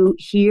you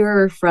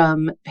hear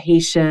from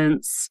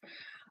patients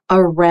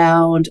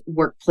around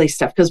workplace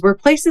stuff, because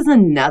workplace is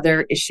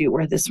another issue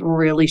where this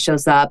really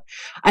shows up.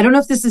 I don't know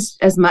if this is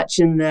as much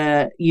in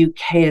the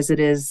UK as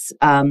it is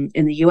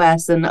in the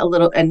US,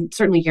 and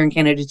certainly here in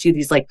Canada too,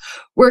 these like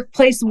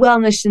workplace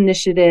wellness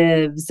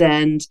initiatives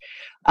and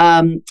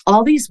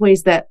all these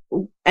ways that,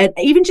 and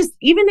even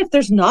if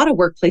there's not a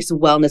workplace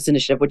wellness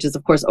initiative, which is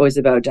of course always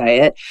about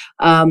diet,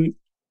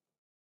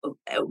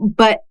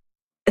 but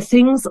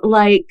things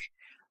like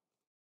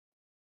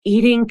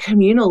eating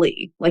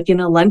communally, like in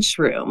a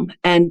lunchroom,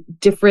 and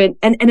different,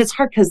 and it's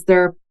hard because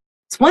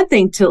it's one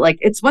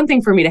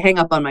thing for me to hang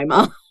up on my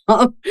mom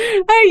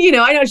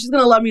I know she's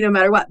going to love me no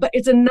matter what. But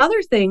it's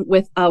another thing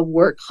with a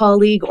work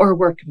colleague or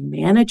work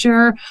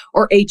manager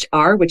or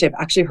HR, which I've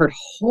actually heard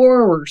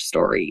horror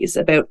stories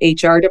about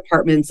HR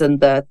departments and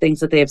the things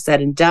that they have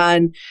said and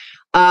done.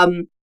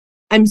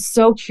 I'm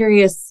so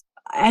curious,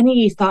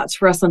 any thoughts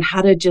for us on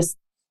how to just,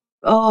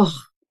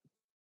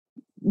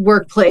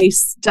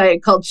 workplace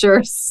diet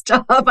culture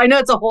stuff? I know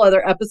it's a whole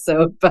other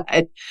episode, but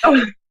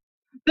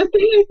the thing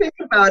I think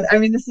about, I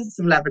mean, this is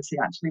some levity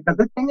actually, but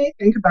the thing I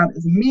think about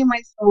is me and my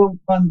soul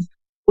ones,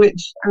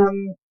 which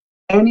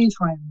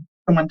anytime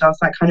someone does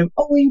that kind of,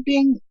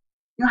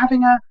 you're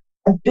having a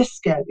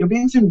biscuit, you're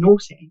being so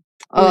naughty.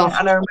 And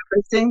I remember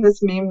seeing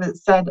this meme that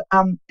said,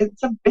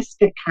 it's a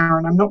biscuit,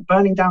 Karen, I'm not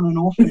burning down an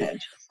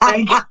orphanage.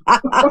 Like,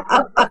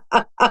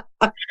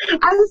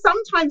 and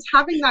sometimes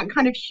having that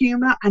kind of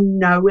humor and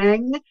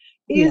knowing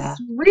is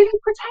really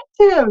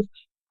protective.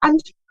 And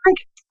like,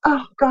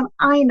 oh God,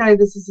 I know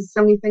this is a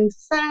silly thing to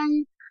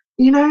say.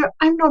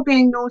 I'm not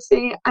being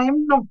naughty. I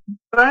am not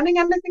burning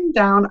anything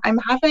down. I'm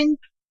having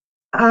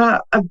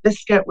a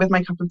biscuit with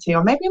my cup of tea,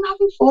 or maybe I'm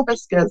having 4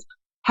 biscuits.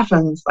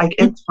 Heavens, like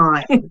it's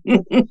fine.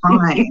 It's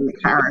fine,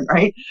 Karen,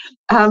 right?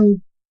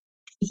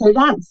 So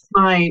that's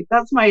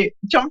my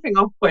jumping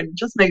off point. It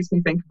just makes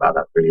me think about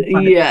that really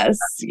funny. Yes.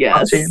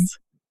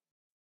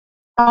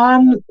 I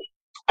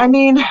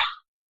mean,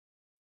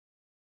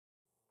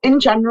 in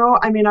general,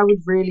 I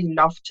would really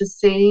love to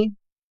see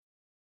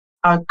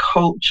a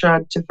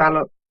culture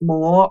develop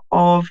more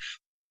of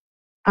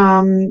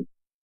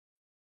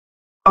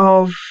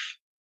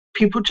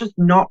people just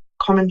not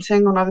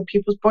commenting on other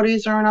people's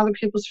bodies or on other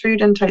people's food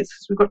intakes,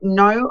 because we've got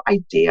no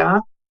idea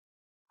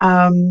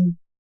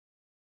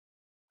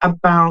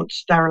about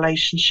their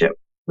relationship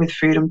with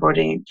food and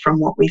body from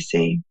what we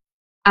see.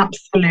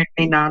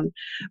 Absolutely none.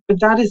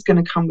 But that is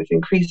going to come with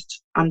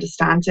increased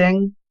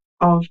understanding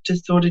of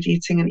disordered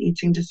eating and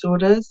eating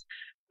disorders.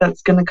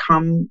 That's going to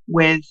come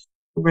with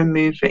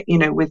removing,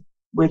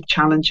 with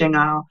challenging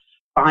our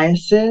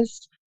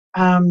biases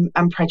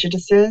and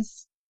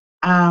prejudices,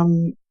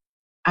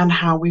 and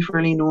how we've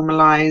really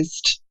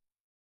normalized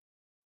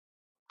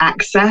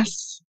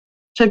access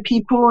to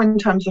people in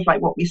terms of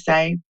like what we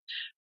say.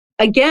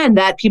 Again,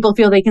 that people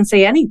feel they can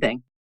say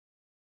anything.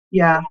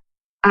 Yeah.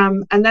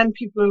 And then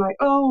people are like,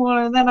 oh,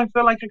 well, and then I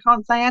feel like I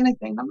can't say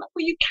anything. I'm like,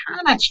 well, you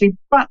can actually,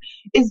 but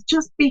it's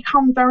just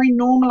become very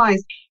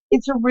normalized.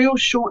 It's a real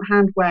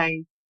shorthand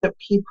way that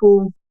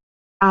people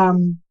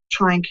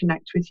try and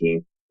connect with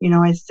you.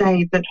 I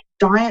say that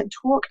diet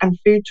talk and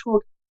food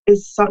talk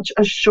is such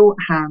a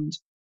shorthand.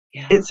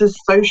 Yeah. It's a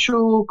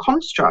social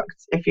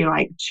construct, if you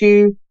like,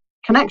 to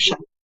connection.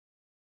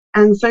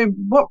 And so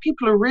what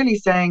people are really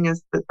saying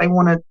is that they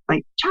want to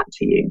like chat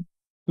to you.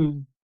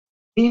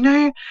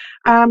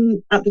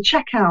 At the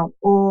checkout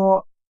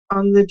or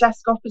on the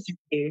desk opposite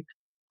you,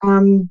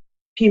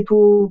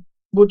 people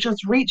will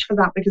just reach for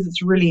that because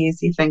it's a really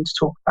easy thing to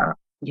talk about.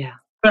 Yeah.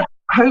 But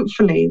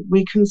hopefully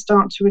we can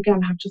start to,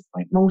 again, have just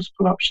like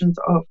multiple options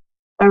of,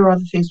 there are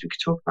other things we could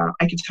talk about.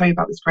 I could tell you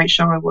about this great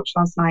show I watched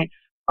last night,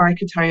 or I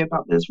could tell you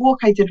about this walk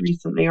I did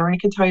recently, or I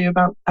could tell you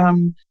about a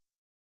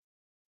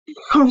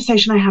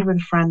conversation I had with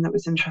a friend that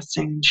was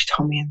interesting. She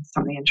told me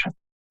something interesting.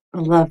 I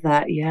love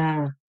that.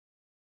 Yeah.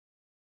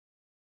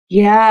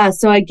 Yeah.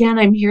 So again,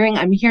 I'm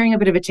hearing a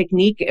bit of a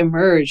technique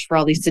emerge for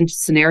all these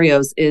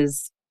scenarios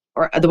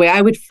or the way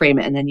I would frame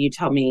it. And then you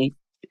tell me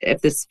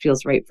if this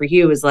feels right for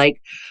you, is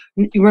like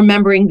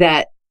remembering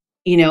that,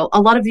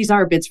 a lot of these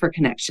are bids for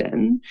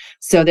connection.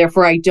 So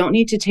therefore I don't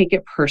need to take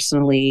it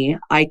personally.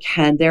 I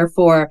can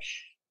therefore,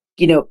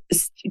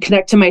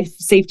 connect to my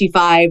safety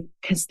 5,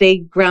 stay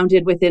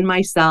grounded within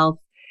myself,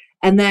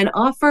 and then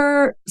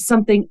offer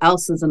something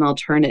else as an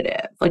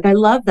alternative. Like, I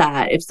love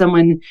that. If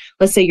someone,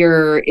 let's say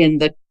you're in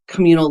the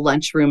communal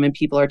lunchroom and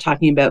people are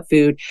talking about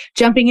food,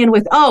 jumping in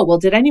with, oh, well,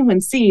 did anyone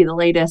see the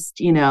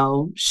latest,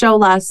 show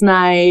last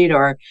night?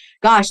 Or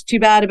gosh, too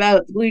bad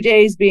about the Blue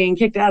Jays being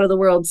kicked out of the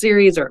World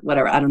Series, or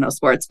whatever. I don't know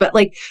sports, but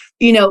like,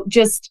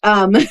 just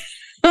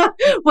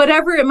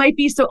whatever it might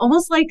be. So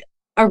almost like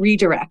a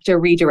redirect.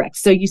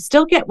 So you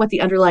still get what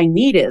the underlying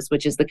need is,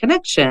 which is the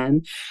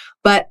connection,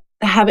 but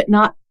have it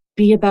not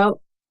be about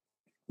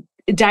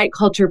diet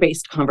culture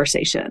based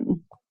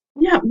conversation.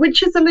 Yeah,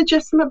 which is a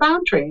legitimate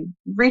boundary.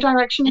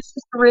 Redirection is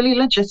just a really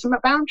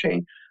legitimate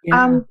boundary.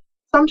 Yeah.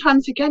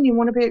 Sometimes, again, you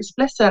want to be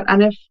explicit.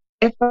 And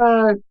if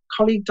a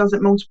colleague does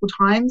it multiple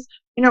times,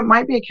 it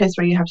might be a case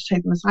where you have to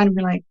take them aside and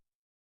be like,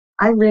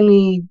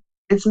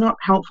 it's not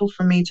helpful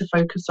for me to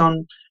focus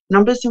on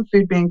numbers and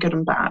food being good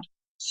and bad.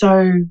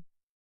 So,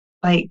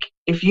 like,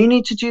 if you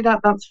need to do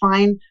that, that's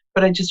fine.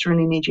 But I just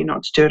really need you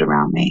not to do it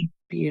around me.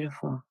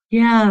 Beautiful.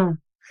 Yeah.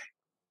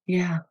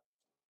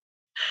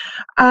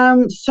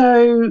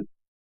 So,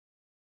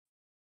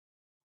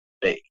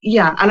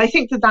 yeah, and I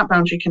think that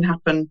boundary can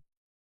happen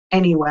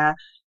anywhere.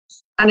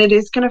 And it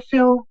is going to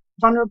feel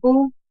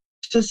vulnerable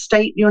to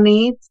state your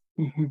needs,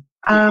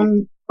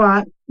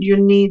 but your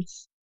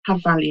needs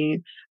have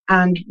value.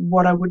 And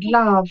what I would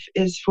love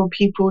is for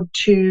people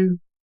to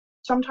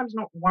sometimes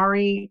not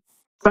worry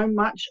so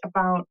much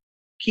about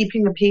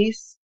keeping the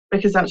peace,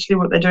 because actually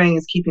what they're doing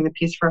is keeping the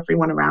peace for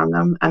everyone around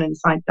them and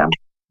inside them.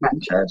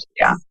 Mentored,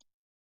 yeah.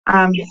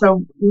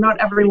 So not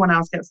everyone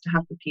else gets to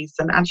have the peace,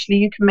 and actually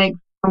you can make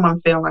someone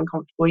feel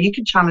uncomfortable. You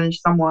can challenge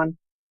someone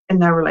in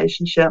their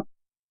relationship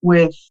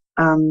with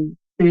food.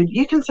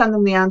 You can send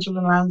them the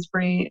Angela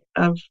Lansbury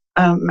of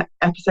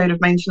episode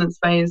of Maintenance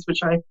Phase,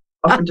 which I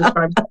often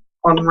describe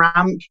on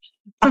ramp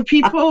for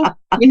people.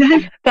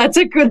 It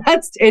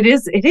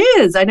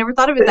is. I never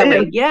thought of it that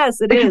way.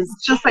 Yes, it is.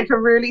 It's just like a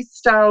really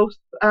stealth.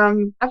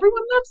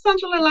 Everyone loves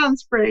Angela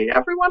Lansbury.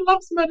 Everyone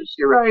loves Murder,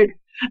 She Wrote.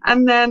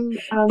 And then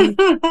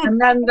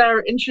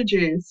they're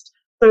introduced,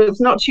 so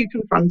it's not too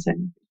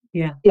confronting.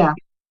 Yeah.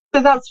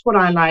 So that's what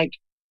I like.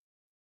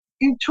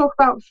 You talk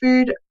about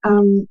food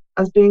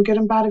as being good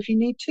and bad if you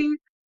need to,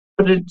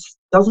 but it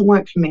doesn't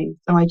work for me.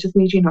 So I just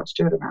need you not to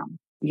do it around.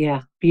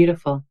 Yeah,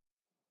 beautiful.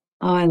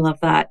 Oh, I love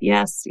that.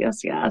 Yes.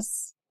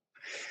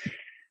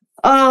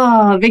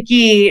 Oh,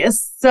 Vicky,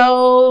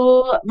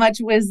 so much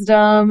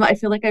wisdom. I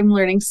feel like I'm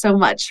learning so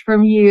much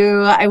from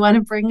you. I want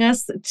to bring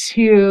us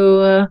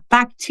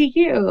back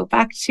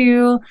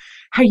to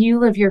how you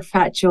live your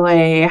fat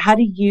joy. How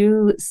do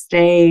you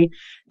stay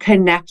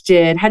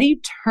connected? How do you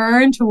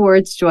turn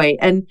towards joy?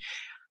 And,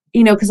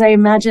 because I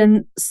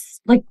imagine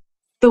like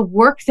the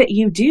work that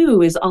you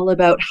do is all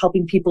about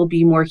helping people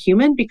be more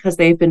human because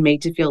they've been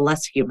made to feel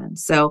less human.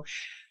 So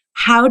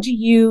how do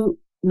you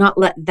not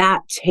let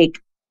that take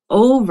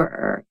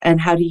over, and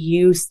how do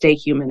you stay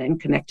human and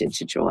connected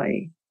to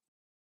joy?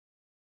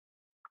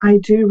 I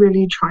do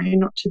really try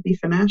not to be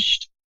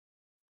finished,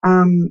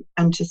 and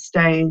to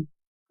stay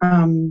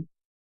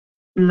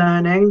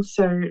learning.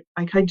 So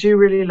like I do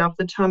really love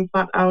the term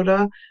fat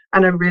elder,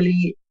 and I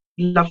really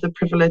love the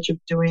privilege of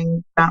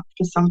doing that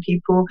for some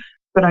people,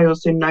 but I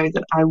also know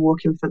that I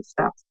walk in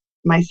footsteps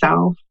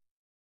myself,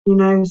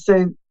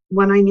 so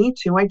when I need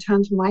to, I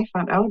turn to my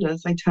fat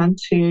elders. I turn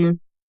to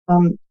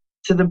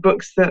the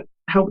books that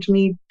helped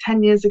me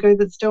 10 years ago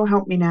that still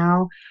help me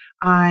now.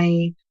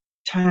 I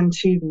turn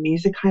to the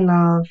music I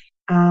love,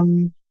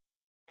 and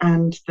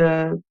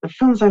the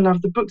films I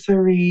love, the books I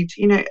read,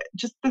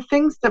 just the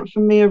things that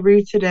for me are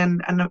rooted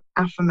in an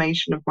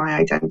affirmation of my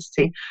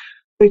identity.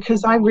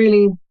 Because I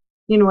really,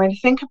 I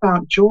think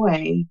about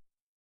joy.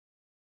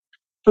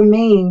 For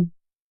me,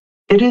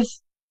 it is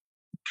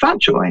fat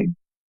joy,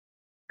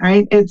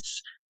 right?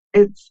 It's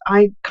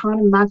I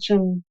can't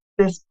imagine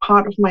this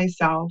part of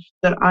myself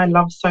that I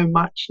love so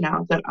much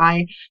now, that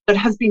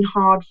has been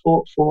hard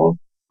fought for.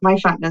 My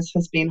fatness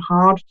has been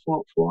hard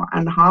fought for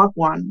and hard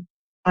won,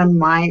 and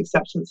my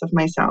acceptance of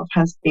myself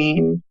has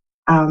been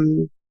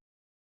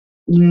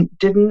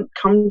didn't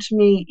come to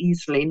me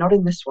easily, not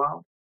in this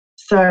world.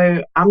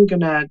 So I'm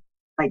gonna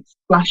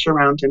splash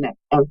around in it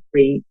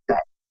every day.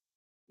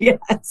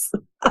 Yes.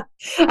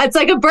 It's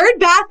like a bird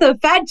bath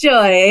of fat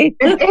joy.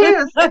 It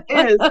is.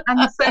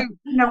 And so,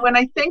 when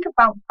I think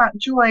about fat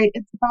joy,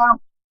 it's about,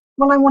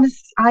 well, I want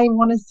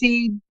to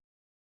see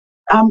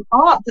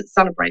art that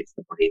celebrates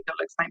the body that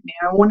looks like me.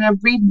 I want to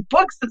read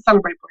books that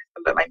celebrate bodies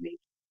that look like me.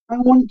 I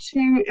want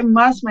to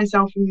immerse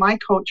myself in my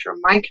culture,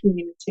 my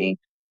community,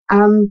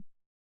 and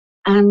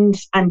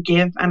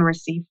give and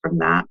receive from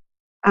that.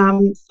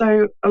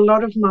 So a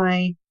lot of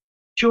my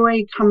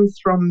joy comes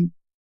from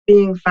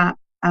being fat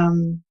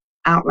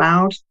out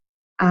loud,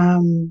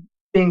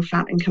 being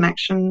fat in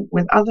connection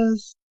with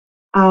others.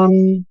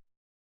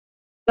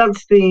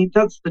 That's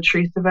the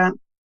truth of it.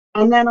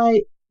 And then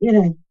I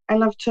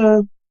love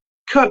to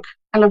cook.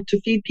 I love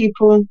to feed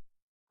people.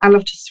 I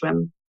love to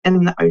swim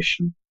in the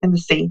ocean, in the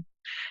sea.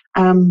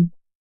 And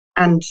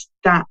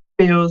that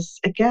feels,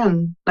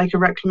 again, like a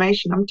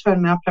reclamation. I'm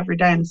turning up every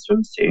day in a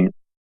swimsuit,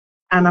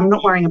 and I'm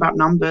not worrying about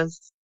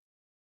numbers,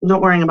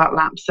 not worrying about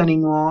laps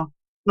anymore,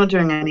 not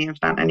doing any of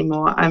that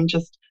anymore. I'm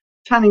just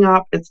turning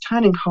up. It's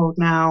turning cold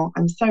now.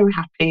 I'm so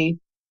happy,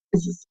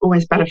 because it's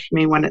always better for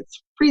me when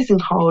it's freezing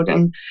cold.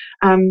 And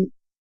I'm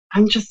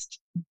just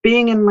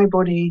being in my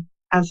body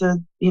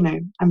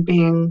I'm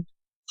being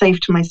safe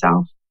to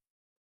myself.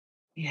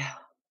 Yeah.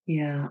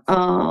 Yeah.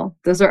 Oh,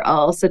 those are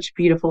all such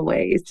beautiful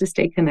ways to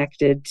stay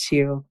connected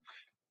to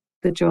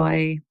the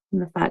joy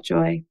and the fat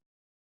joy.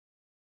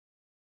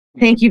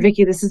 Thank you,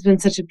 Vicky. This has been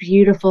such a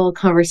beautiful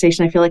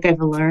conversation. I feel like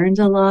I've learned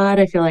a lot.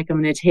 I feel like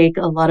I'm going to take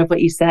a lot of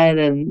what you said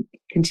and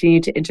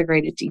continue to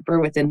integrate it deeper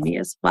within me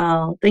as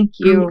well. Thank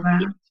you.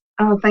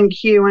 Oh,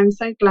 thank you. I'm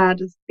so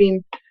glad. It's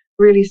been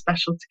really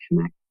special to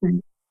connect.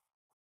 Thanks.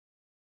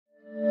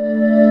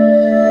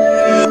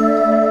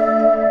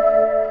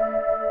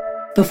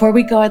 Before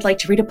we go, I'd like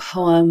to read a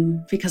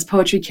poem, because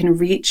poetry can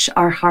reach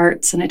our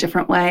hearts in a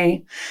different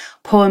way.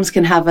 Poems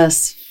can have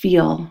us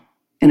feel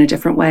in a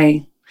different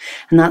way.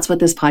 And that's what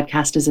this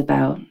podcast is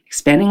about: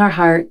 expanding our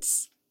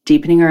hearts,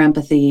 deepening our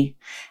empathy,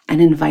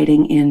 and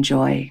inviting in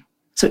joy.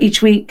 So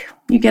each week,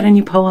 you get a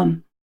new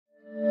poem.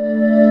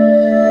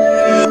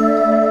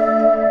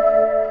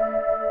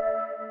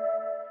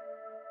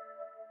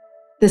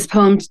 This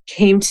poem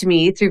came to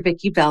me through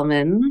Vicky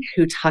Bellman,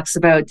 who talks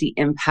about the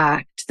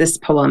impact this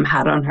poem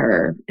had on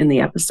her in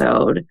the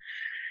episode.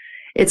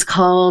 It's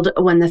called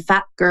When the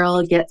Fat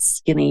Girl Gets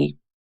Skinny,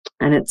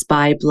 and it's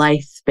by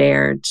Blythe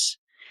Baird.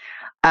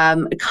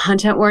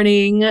 Content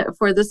warning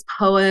for this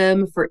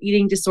poem for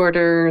eating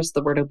disorders,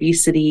 the word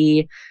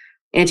obesity,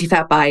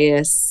 anti-fat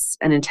bias,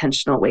 and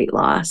intentional weight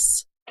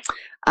loss.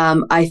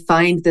 I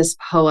find this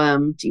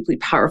poem deeply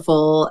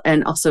powerful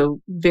and also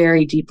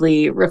very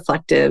deeply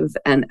reflective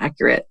and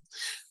accurate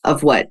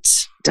of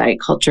what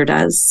diet culture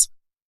does.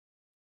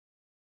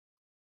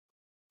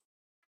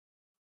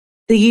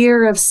 The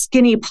year of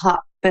skinny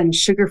pop and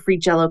sugar-free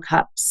Jell-O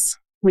cups.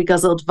 We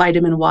guzzled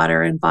vitamin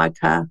water and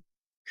vodka,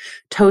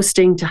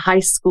 toasting to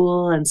high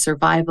school and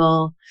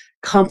survival,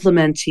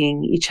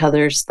 complementing each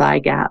other's thigh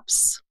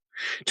gaps,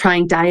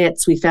 trying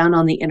diets we found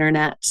on the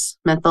internet,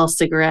 menthol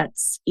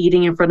cigarettes,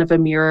 eating in front of a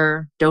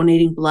mirror,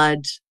 donating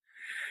blood,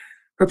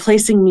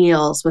 replacing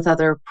meals with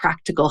other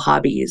practical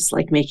hobbies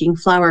like making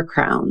flower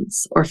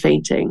crowns or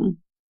fainting,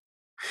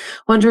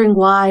 wondering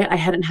why I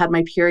hadn't had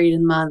my period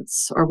in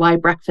months or why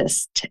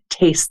breakfast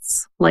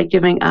tastes like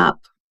giving up,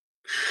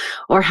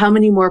 or how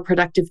many more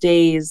productive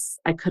days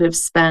I could have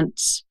spent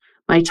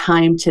my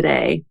time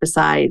today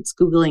besides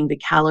Googling the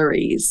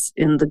calories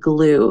in the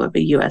glue of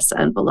a US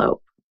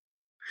envelope.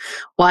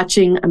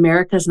 Watching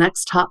America's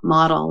Next Top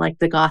Model like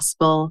the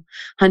gospel,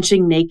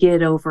 hunching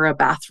naked over a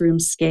bathroom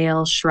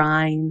scale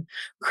shrine,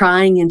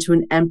 crying into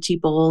an empty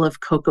bowl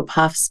of Cocoa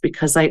Puffs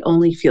because I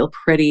only feel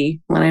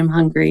pretty when I'm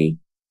hungry.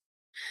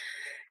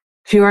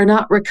 If you are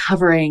not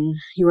recovering,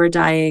 you are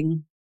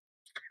dying.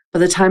 By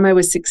the time I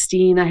was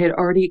 16, I had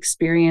already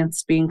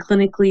experienced being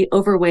clinically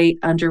overweight,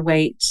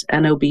 underweight,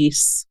 and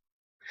obese.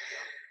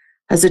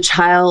 As a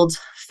child,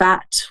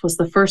 fat was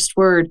the first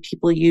word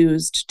people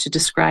used to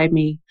describe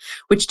me,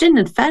 which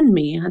didn't offend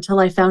me until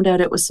I found out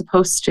it was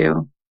supposed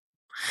to.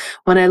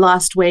 When I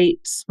lost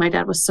weight, my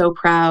dad was so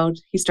proud.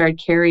 He started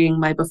carrying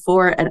my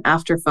before and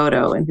after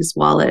photo in his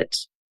wallet.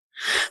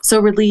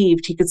 So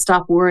relieved he could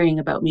stop worrying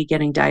about me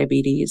getting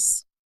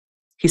diabetes.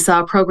 He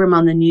saw a program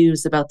on the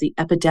news about the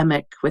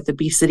epidemic with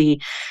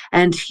obesity,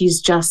 and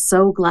he's just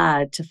so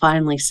glad to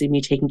finally see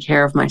me taking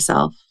care of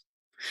myself.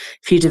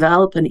 If you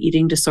develop an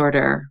eating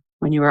disorder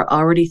when you are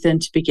already thin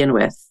to begin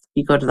with,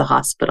 you go to the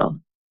hospital.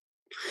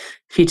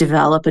 If you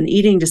develop an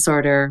eating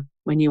disorder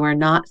when you are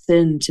not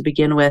thin to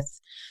begin with,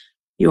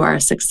 you are a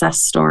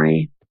success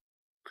story.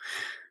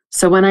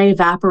 So when I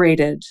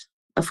evaporated,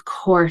 of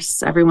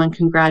course, everyone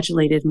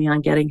congratulated me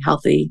on getting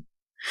healthy.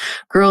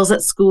 Girls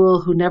at school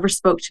who never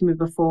spoke to me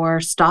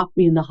before stopped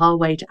me in the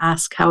hallway to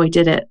ask how I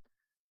did it.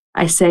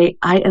 I say,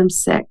 I am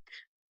sick.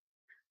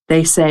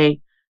 They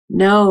say,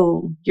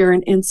 no, you're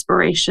an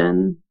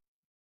inspiration.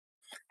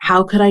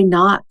 How could I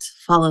not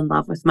fall in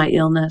love with my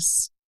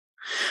illness,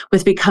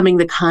 with becoming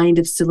the kind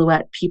of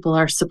silhouette people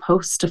are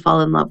supposed to fall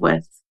in love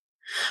with?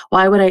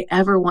 Why would I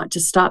ever want to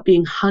stop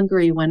being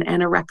hungry when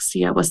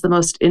anorexia was the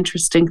most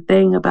interesting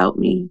thing about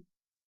me?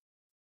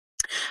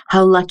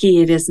 How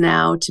lucky it is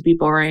now to be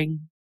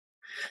boring.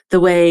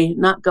 The way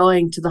not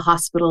going to the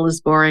hospital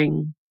is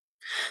boring.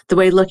 The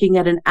way looking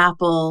at an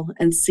apple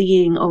and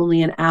seeing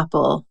only an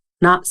apple,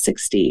 not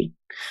 60,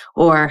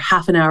 or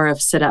half an hour of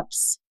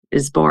sit-ups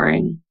is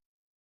boring.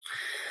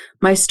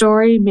 My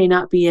story may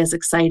not be as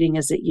exciting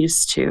as it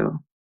used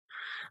to,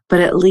 but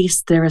at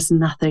least there is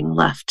nothing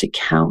left to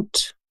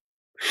count.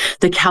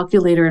 The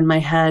calculator in my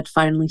head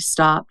finally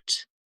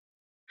stopped.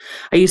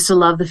 I used to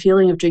love the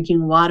feeling of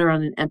drinking water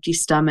on an empty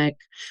stomach,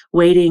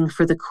 waiting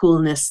for the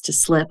coolness to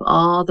slip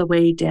all the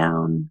way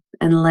down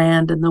and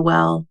land in the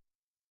well.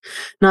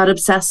 Not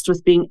obsessed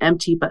with being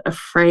empty, but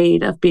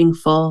afraid of being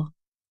full.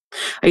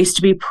 I used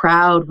to be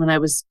proud when I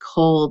was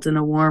cold in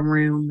a warm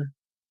room.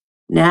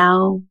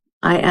 Now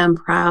I am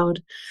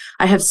proud.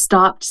 I have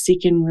stopped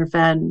seeking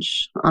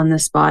revenge on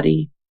this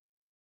body.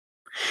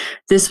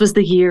 This was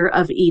the year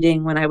of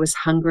eating when I was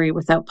hungry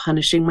without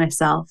punishing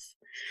myself.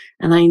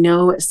 And I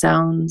know it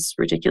sounds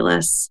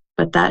ridiculous,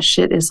 but that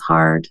shit is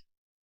hard.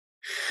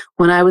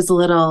 When I was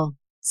little,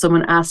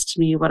 someone asked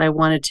me what I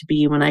wanted to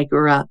be when I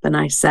grew up, and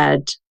I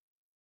said,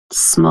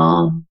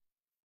 small.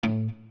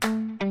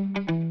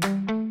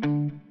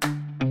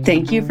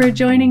 Thank you for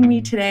joining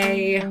me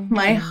today.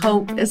 My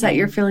hope is that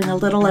you're feeling a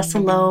little less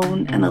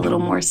alone and a little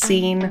more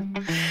seen.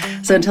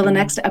 So until the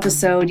next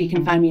episode, you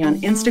can find me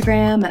on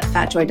Instagram at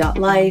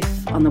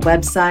fatjoy.life, on the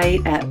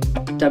website at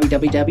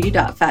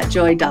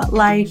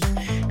www.fatjoy.life,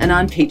 and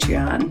on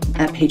Patreon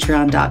at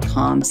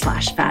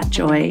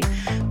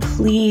patreon.com/fatjoy.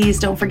 Please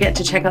don't forget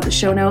to check out the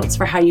show notes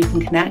for how you can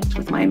connect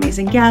with my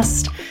amazing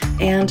guest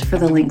and for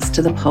the links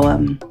to the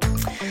poem.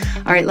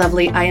 All right,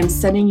 lovely. I am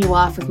sending you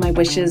off with my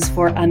wishes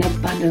for an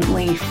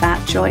abundantly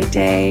fat joy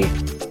day.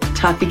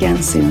 Talk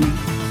again soon.